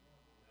want?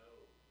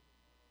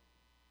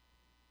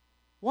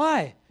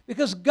 Why?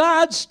 Because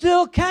God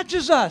still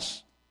catches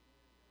us.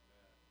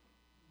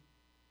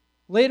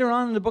 Later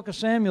on in the book of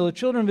Samuel, the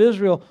children of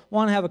Israel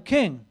want to have a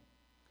king.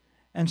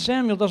 And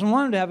Samuel doesn't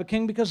want him to have a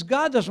king because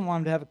God doesn't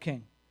want him to have a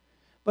king.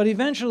 But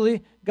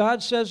eventually,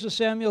 God says to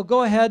Samuel,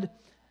 go ahead,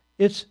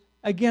 it's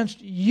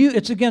against you.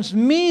 It's against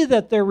me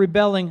that they're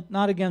rebelling,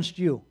 not against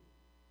you.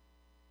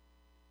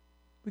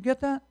 We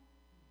get that?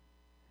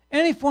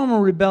 Any form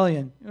of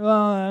rebellion.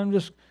 I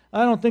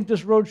don't think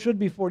this road should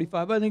be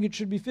 45. I think it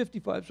should be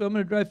 55, so I'm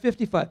going to drive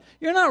 55.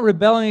 You're not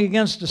rebelling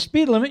against the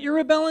speed limit. You're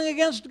rebelling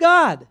against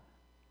God.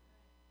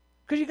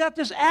 Because you got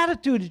this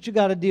attitude that you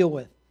got to deal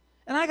with.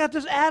 And I got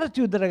this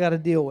attitude that I got to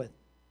deal with.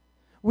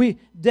 We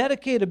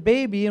dedicate a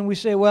baby and we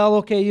say, well,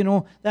 okay,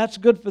 that's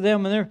good for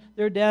them, and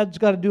their dad's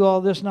got to do all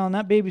this now, and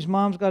that baby's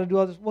mom's got to do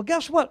all this. Well,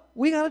 guess what?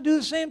 We got to do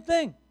the same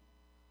thing.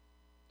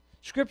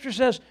 Scripture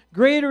says,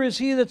 greater is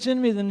he that's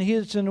in me than he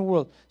that's in the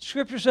world.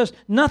 Scripture says,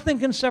 nothing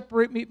can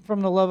separate me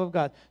from the love of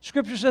God.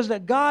 Scripture says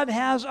that God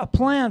has a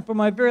plan for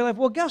my very life.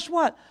 Well, guess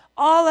what?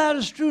 All that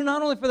is true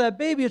not only for that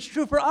baby, it's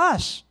true for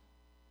us.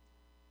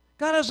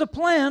 God has a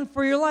plan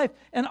for your life.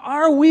 And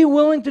are we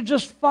willing to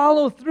just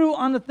follow through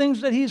on the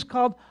things that he's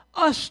called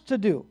us to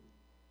do?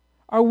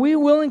 Are we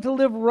willing to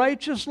live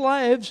righteous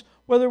lives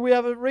whether we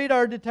have a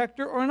radar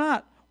detector or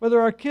not? Whether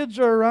our kids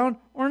are around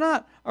or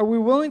not? Are we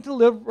willing to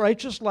live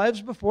righteous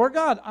lives before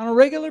God on a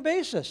regular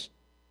basis?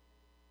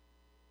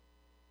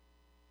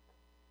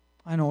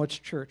 I know it's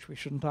church. We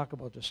shouldn't talk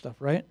about this stuff,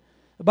 right?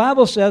 The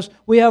Bible says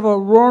we have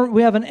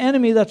an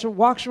enemy that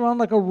walks around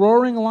like a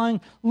roaring lion,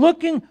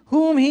 looking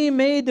whom he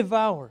may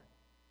devour.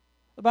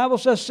 The Bible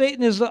says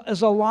Satan is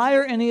a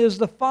liar and he is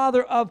the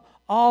father of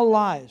all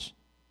lies.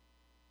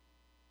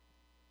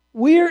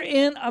 We're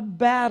in a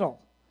battle.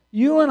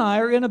 You and I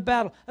are in a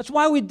battle. That's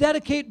why we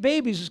dedicate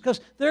babies, is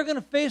because they're going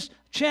to face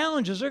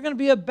challenges. There's going to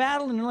be a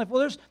battle in their life. Well,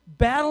 there's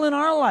battle in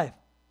our life.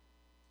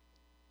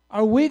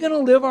 Are we going to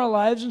live our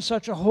lives in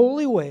such a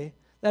holy way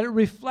that it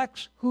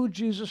reflects who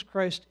Jesus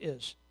Christ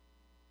is?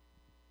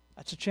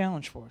 That's a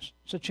challenge for us.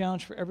 It's a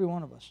challenge for every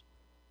one of us.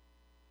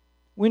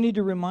 We need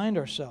to remind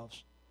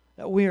ourselves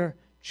that we are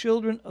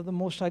children of the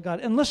Most High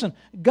God. And listen,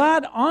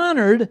 God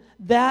honored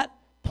that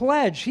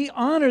pledge. He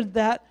honored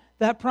that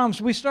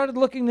promise. We started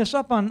looking this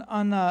up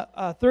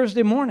on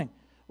Thursday morning.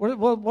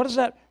 What does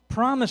that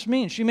promise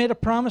mean? She made a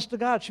promise to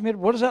God.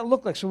 What does that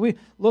look like? So we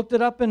looked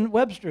it up in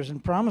Webster's,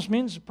 and promise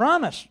means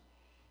promise.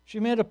 She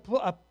made a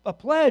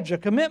pledge, a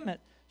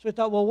commitment. So we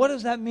thought, well, what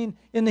does that mean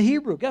in the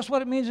Hebrew? Guess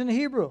what it means in the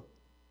Hebrew?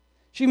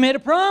 She made a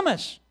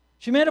promise.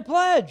 She made a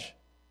pledge.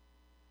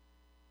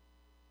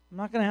 I'm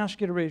not going to ask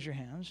you to raise your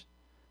hands,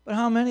 but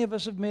how many of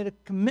us have made a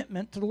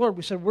commitment to the Lord?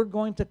 We said we're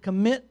going to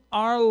commit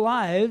our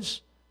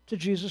lives to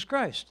Jesus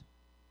Christ.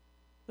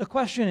 The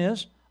question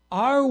is,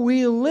 are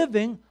we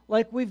living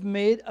like we've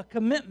made a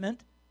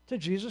commitment to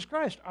Jesus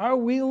Christ? Are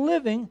we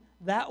living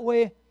that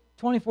way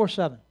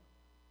 24/7?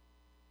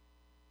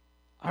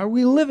 Are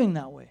we living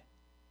that way?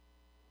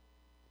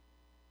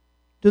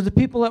 Do the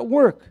people at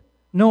work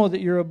know that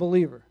you're a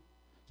believer?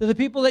 Do the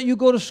people that you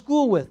go to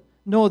school with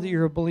know that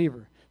you're a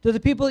believer? Do the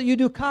people that you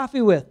do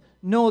coffee with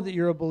know that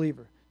you're a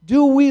believer?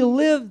 Do we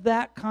live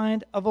that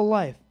kind of a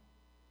life?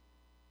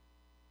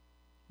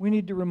 We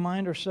need to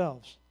remind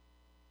ourselves,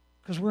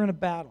 because we're in a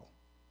battle.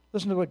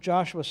 Listen to what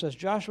Joshua says.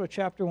 Joshua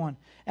chapter 1.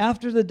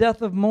 After the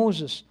death of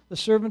Moses, the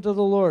servant of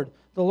the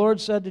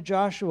Lord said to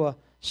Joshua,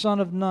 son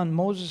of Nun,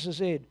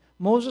 Moses' aide,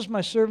 Moses,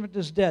 my servant,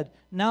 is dead.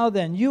 Now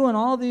then, you and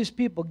all these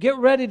people, get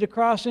ready to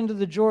cross into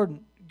the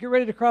Jordan. Get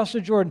ready to cross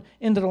the Jordan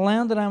into the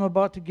land that I'm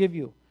about to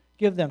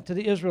give them, to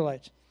the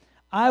Israelites.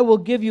 I will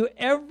give you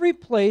every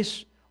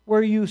place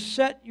where you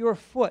set your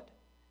foot,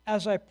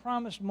 as I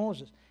promised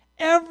Moses.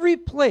 Every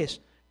place.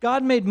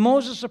 God made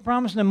Moses a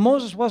promise, and then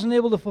Moses wasn't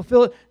able to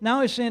fulfill it.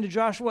 Now he's saying to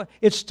Joshua,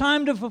 it's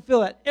time to fulfill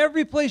that.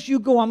 Every place you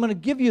go, I'm going to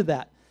give you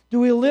that. Do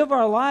we live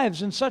our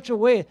lives in such a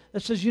way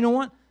that says, you know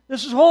what?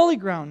 This is holy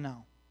ground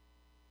now.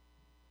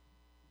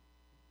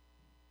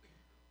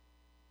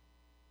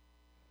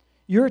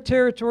 Your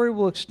territory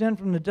will extend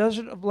from the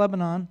desert of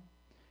Lebanon,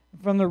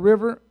 from the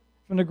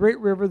great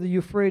river, the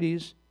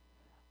Euphrates,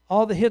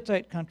 all the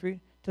Hittite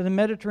country, to the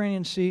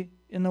Mediterranean Sea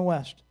in the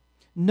west.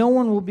 No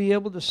one will be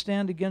able to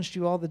stand against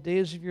you all the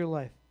days of your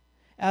life.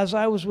 As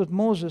I was with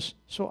Moses,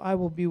 so I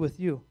will be with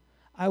you.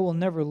 I will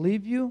never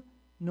leave you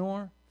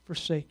nor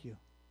forsake you.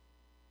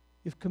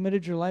 You've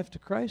committed your life to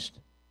Christ.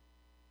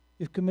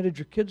 You've committed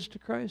your kids to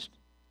Christ.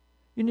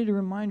 You need to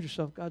remind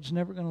yourself God's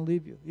never going to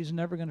leave you. He's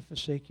never going to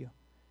forsake you.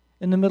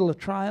 In the middle of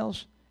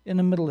trials, in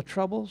the middle of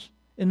troubles,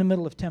 in the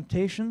middle of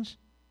temptations.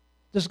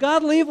 Does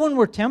God leave when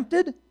we're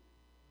tempted?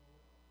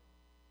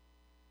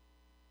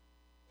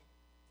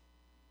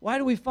 Why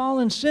do we fall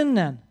in sin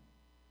then?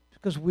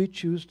 Because we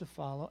choose to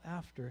follow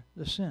after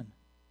the sin.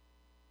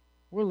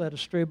 We're led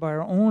astray by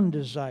our own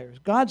desires.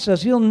 God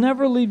says He'll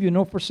never leave you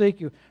nor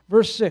forsake you.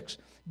 Verse 6,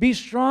 be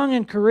strong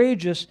and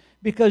courageous,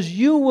 because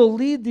you will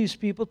lead these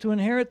people to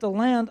inherit the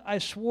land I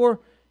swore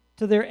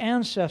to their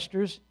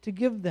ancestors to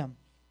give them.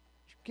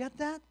 Get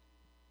that?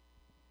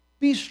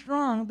 Be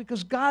strong,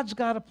 because God's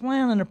got a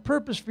plan and a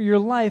purpose for your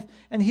life,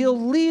 and He'll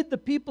lead the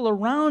people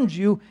around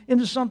you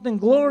into something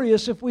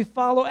glorious if we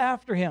follow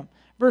after Him.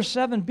 Verse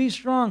 7, be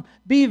strong,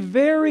 be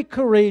very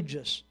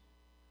courageous.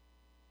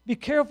 Be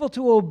careful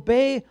to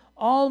obey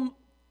all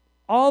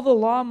the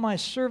law my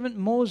servant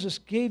Moses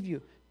gave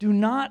you. Do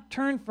not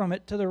turn from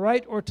it to the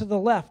right or to the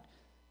left,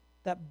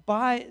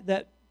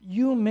 that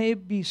you may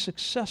be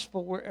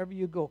successful wherever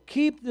you go.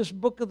 Keep this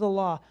book of the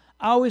law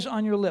always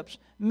on your lips.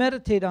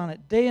 Meditate on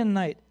it day and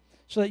night,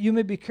 so that you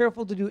may be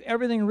careful to do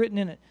everything written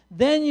in it.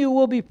 Then you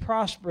will be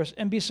prosperous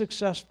and be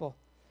successful.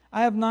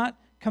 Have I not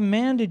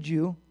commanded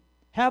you,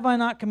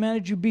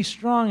 be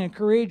strong and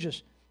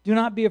courageous? Do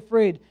not be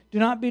afraid. Do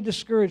not be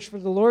discouraged, for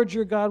the Lord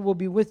your God will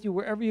be with you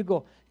wherever you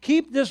go.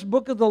 Keep this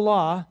book of the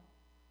law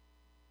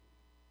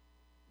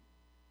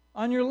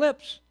on your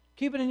lips.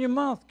 Keep it in your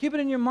mouth. Keep it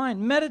in your mind.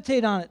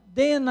 Meditate on it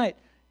day and night.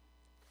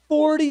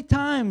 40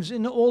 times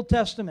in the Old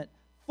Testament.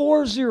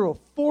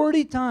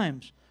 40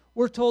 times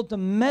we're told to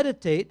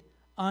meditate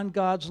on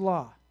God's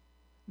law.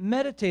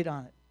 Meditate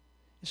on it.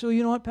 So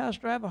you know what,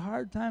 Pastor? I have a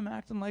hard time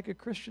acting like a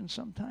Christian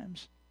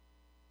sometimes.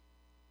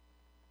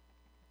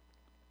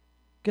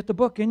 Get the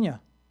book in you.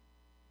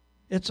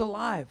 It's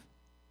alive.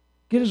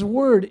 Get His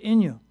Word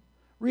in you.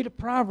 Read a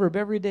proverb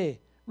every day.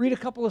 Read a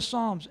couple of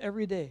Psalms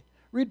every day.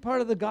 Read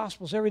part of the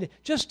Gospels every day.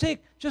 Just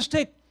take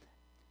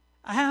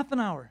a half an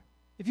hour.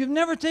 If you've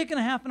never taken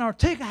a half an hour,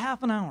 take a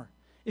half an hour.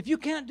 If you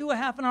can't do a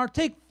half an hour,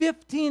 take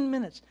 15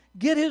 minutes.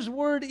 Get His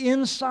Word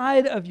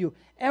inside of you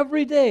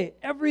every day,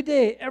 every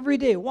day, every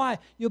day. Why?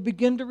 You'll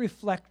begin to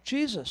reflect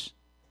Jesus.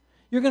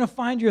 You're going to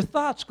find your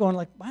thoughts going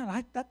like, man,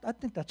 I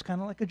think that's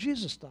kind of like a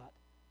Jesus thought.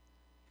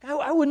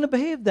 I wouldn't have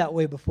behaved that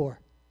way before.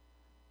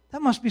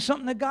 That must be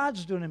something that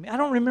God's doing in me. I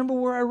don't remember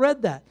where I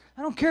read that.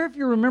 I don't care if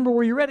you remember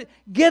where you read it.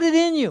 Get it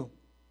in you.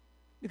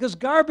 Because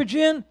garbage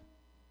in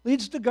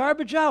leads to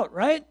garbage out,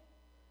 right?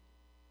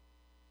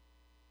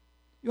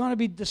 You want to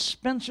be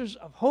dispensers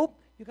of hope?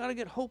 You got to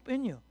get hope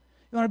in you.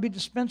 You want to be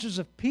dispensers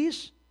of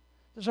peace?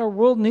 Does our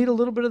world need a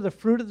little bit of the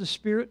fruit of the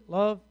Spirit?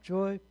 Love,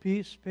 joy,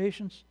 peace,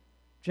 patience,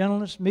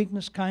 gentleness,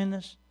 meekness,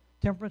 kindness,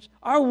 temperance.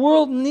 Our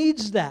world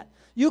needs that.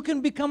 You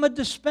can become a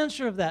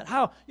dispenser of that.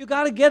 How? You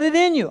got to get it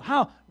in you.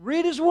 How?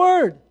 Read His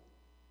Word.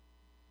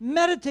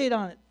 Meditate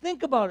on it.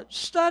 Think about it.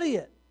 Study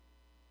it.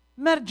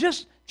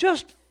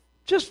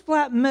 Just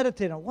flat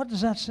meditate on it. What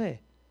does that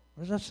say?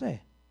 What does that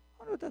say? I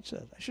wonder what that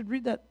says. I should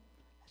read that.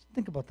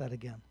 Think about that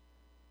again.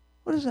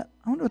 What is that?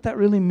 I wonder what that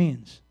really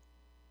means.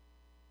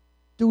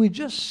 Do we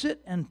just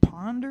sit and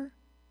ponder?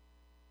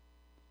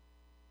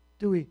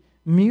 Do we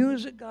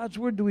muse at God's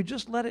Word? Do we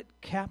just let it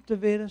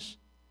captivate us?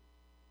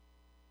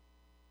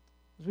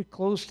 As we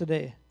close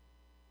today,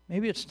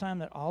 maybe it's time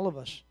that all of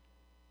us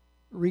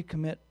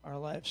recommit our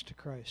lives to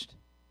Christ.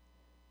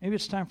 Maybe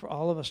it's time for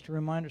all of us to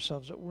remind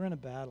ourselves that we're in a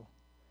battle.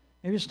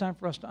 Maybe it's time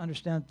for us to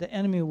understand that the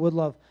enemy would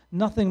love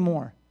nothing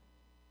more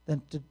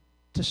than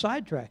to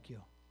sidetrack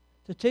you,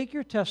 to take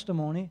your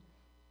testimony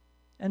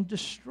and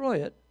destroy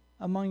it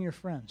among your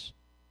friends.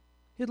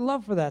 He'd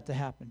love for that to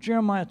happen.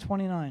 Jeremiah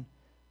 29,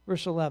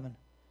 verse 11.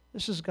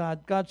 This is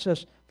God. God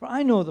says, "For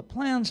I know the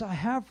plans I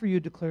have for you,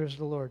 declares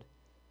the Lord.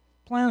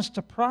 Plans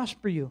to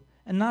prosper you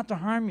and not to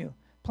harm you.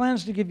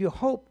 Plans to give you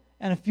hope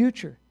and a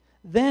future.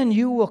 Then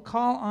you will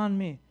call on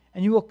me,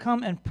 and you will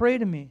come and pray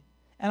to me,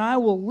 and I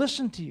will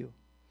listen to you.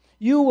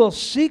 You will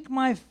seek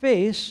my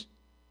face,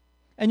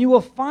 and you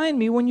will find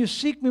me when you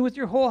seek me with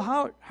your whole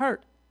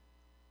heart."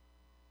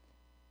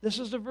 This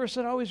is the verse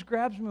that always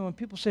grabs me when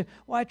people say,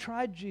 "Well, I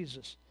tried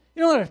Jesus."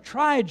 You don't have to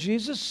try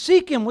Jesus.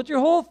 Seek Him with your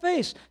whole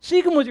face.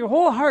 Seek Him with your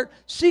whole heart.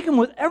 Seek Him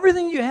with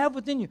everything you have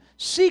within you.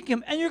 Seek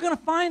Him, and you're going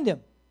to find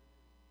Him.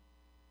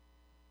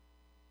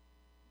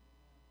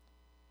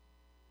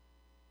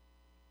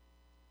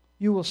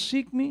 You will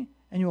seek me,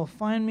 and you will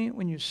find me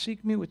when you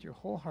seek me with your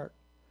whole heart.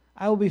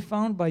 I will be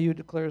found by you,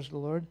 declares the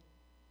Lord,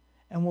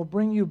 and will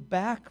bring you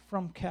back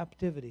from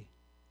captivity.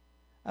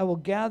 I will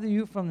gather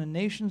you from the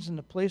nations and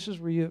the places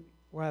where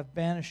I have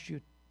banished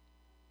you,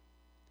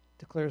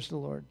 declares the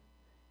Lord.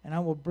 And I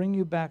will bring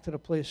you back to the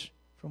place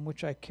from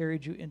which I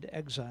carried you into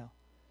exile.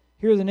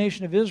 Here the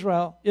nation of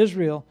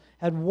Israel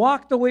had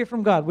walked away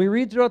from God. We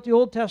read throughout the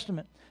Old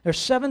Testament. There's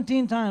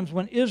 17 times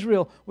when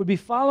Israel would be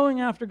following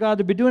after God,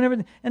 they'd be doing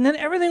everything, and then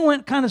everything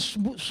went kind of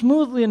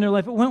smoothly in their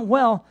life. It went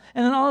well,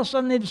 and then all of a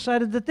sudden they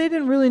decided that they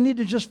didn't really need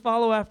to just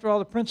follow after all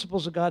the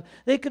principles of God.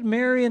 They could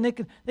marry, and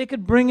they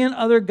could bring in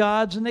other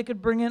gods, and they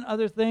could bring in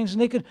other things,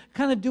 and they could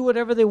kind of do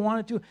whatever they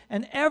wanted to.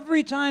 And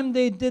every time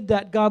they did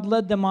that, God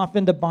led them off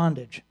into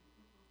bondage.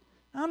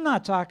 I'm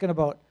not talking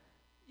about,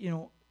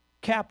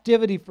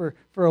 captivity for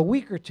a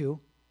week or two.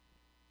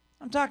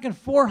 I'm talking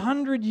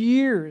 400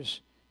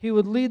 years. He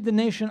would lead the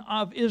nation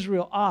of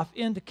Israel off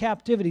into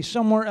captivity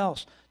somewhere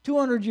else.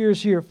 200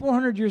 years here,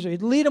 400 years there.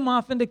 He'd lead them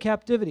off into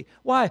captivity.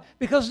 Why?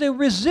 Because they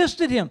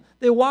resisted Him.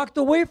 They walked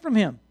away from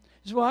Him.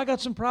 He said, "Well, I got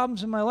some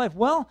problems in my life."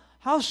 Well,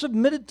 how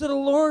submitted to the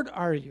Lord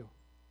are you?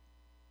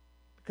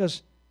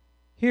 Because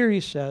here He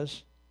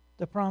says,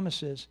 the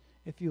promise is,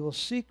 if you will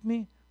seek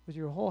me with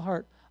your whole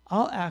heart,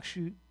 I'll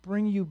actually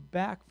bring you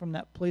back from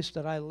that place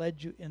that I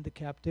led you into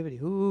captivity.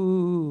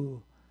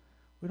 Ooh,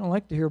 we don't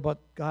like to hear about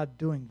God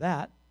doing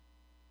that.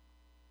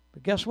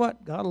 But guess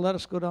what? God will let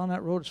us go down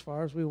that road as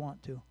far as we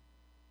want to.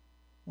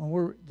 When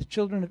we're the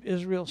children of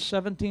Israel,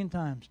 17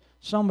 times,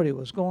 somebody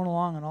was going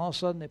along and all of a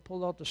sudden they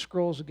pulled out the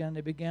scrolls again.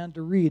 They began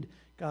to read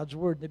God's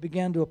Word. They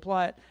began to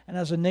apply it. And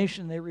as a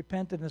nation, they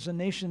repented. And as a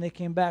nation, they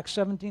came back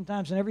 17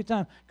 times. And every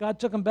time, God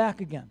took them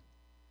back again.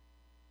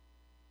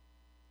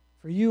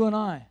 For you and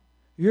I,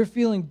 if you're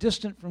feeling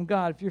distant from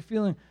God, if you're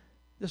feeling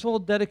this whole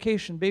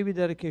dedication, baby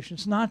dedication,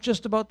 it's not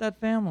just about that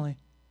family.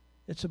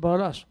 It's about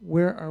us.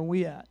 Where are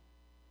we at?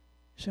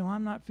 You say, "Well,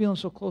 I'm not feeling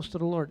so close to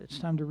the Lord." It's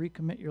time to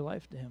recommit your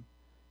life to Him.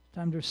 It's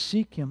time to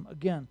seek Him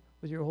again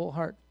with your whole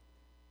heart.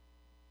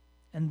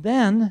 And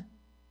then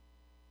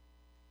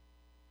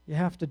you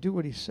have to do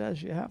what He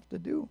says you have to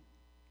do.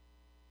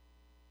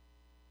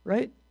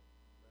 Right?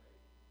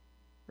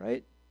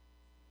 Right?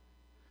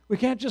 We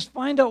can't just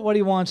find out what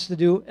He wants to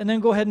do and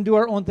then go ahead and do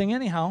our own thing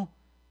anyhow.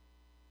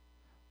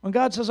 When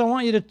God says, "I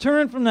want you to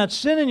turn from that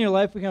sin in your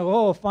life," we can go,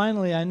 "Oh,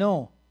 finally, I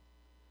know.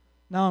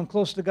 Now I'm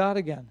close to God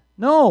again."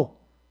 No.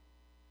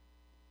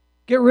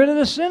 Get rid of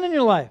the sin in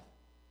your life.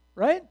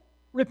 Right?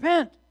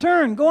 Repent.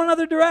 Turn. Go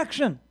another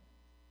direction.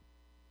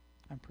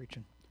 I'm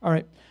preaching. All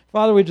right.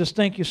 Father, we just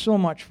thank You so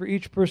much for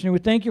each person. We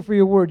thank You for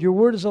Your Word. Your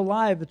Word is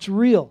alive. It's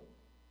real.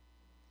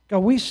 God,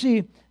 we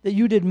see that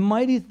You did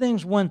mighty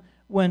things when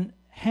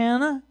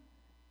Hannah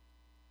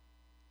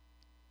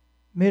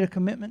made a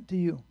commitment to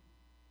You.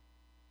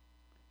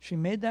 She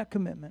made that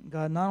commitment.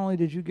 God, not only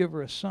did You give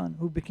her a son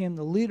who became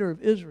the leader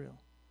of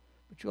Israel,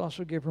 but You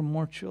also gave her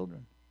more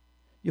children.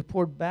 You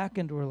poured back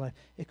into her life,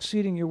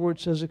 exceeding, Your Word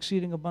says,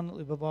 exceeding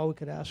abundantly above all we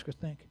could ask or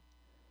think.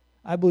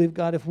 I believe,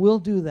 God, if we'll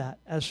do that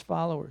as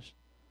followers,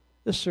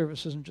 this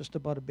service isn't just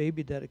about a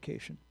baby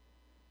dedication.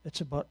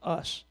 It's about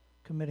us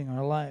committing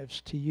our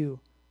lives to you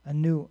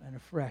anew and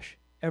afresh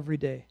every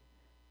day,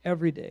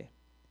 every day,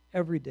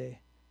 every day,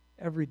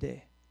 every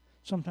day.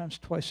 Sometimes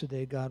twice a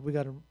day, God. We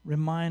got to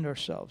remind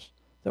ourselves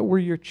that we're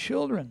your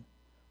children.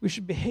 We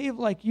should behave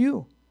like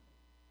you.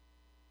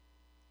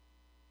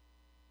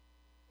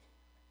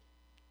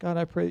 God,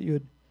 I pray that you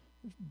would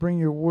bring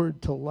your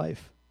word to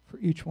life for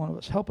each one of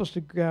us. Help us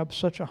to grab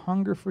such a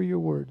hunger for your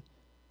word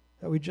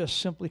that we just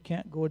simply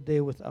can't go a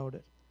day without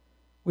it.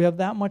 We have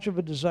that much of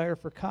a desire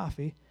for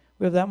coffee.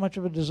 We have that much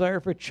of a desire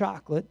for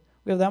chocolate.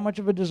 We have that much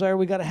of a desire.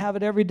 We got to have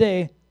it every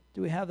day.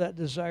 Do we have that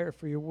desire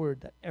for your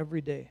word, that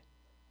every day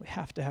we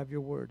have to have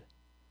your word?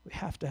 We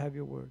have to have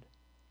your word.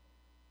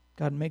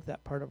 God, make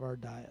that part of our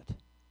diet.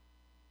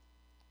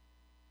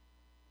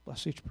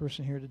 Bless each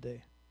person here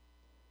today.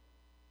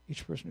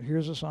 Each person who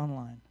hears us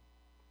online.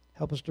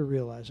 Help us to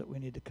realize that we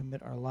need to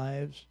commit our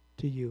lives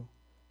to you,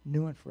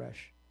 new and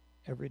fresh,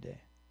 every day.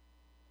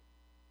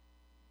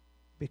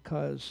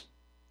 Because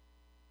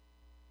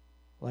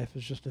life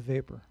is just a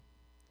vapor.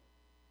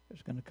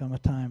 There's going to come a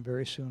time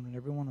very soon when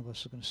every one of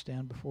us is going to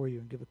stand before you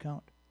and give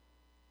account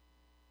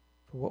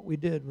for what we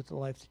did with the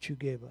life that you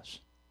gave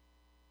us.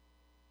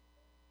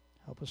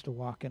 Help us to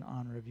walk in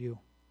honor of you.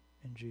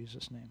 In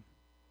Jesus' name.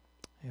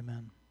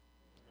 Amen.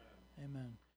 Amen.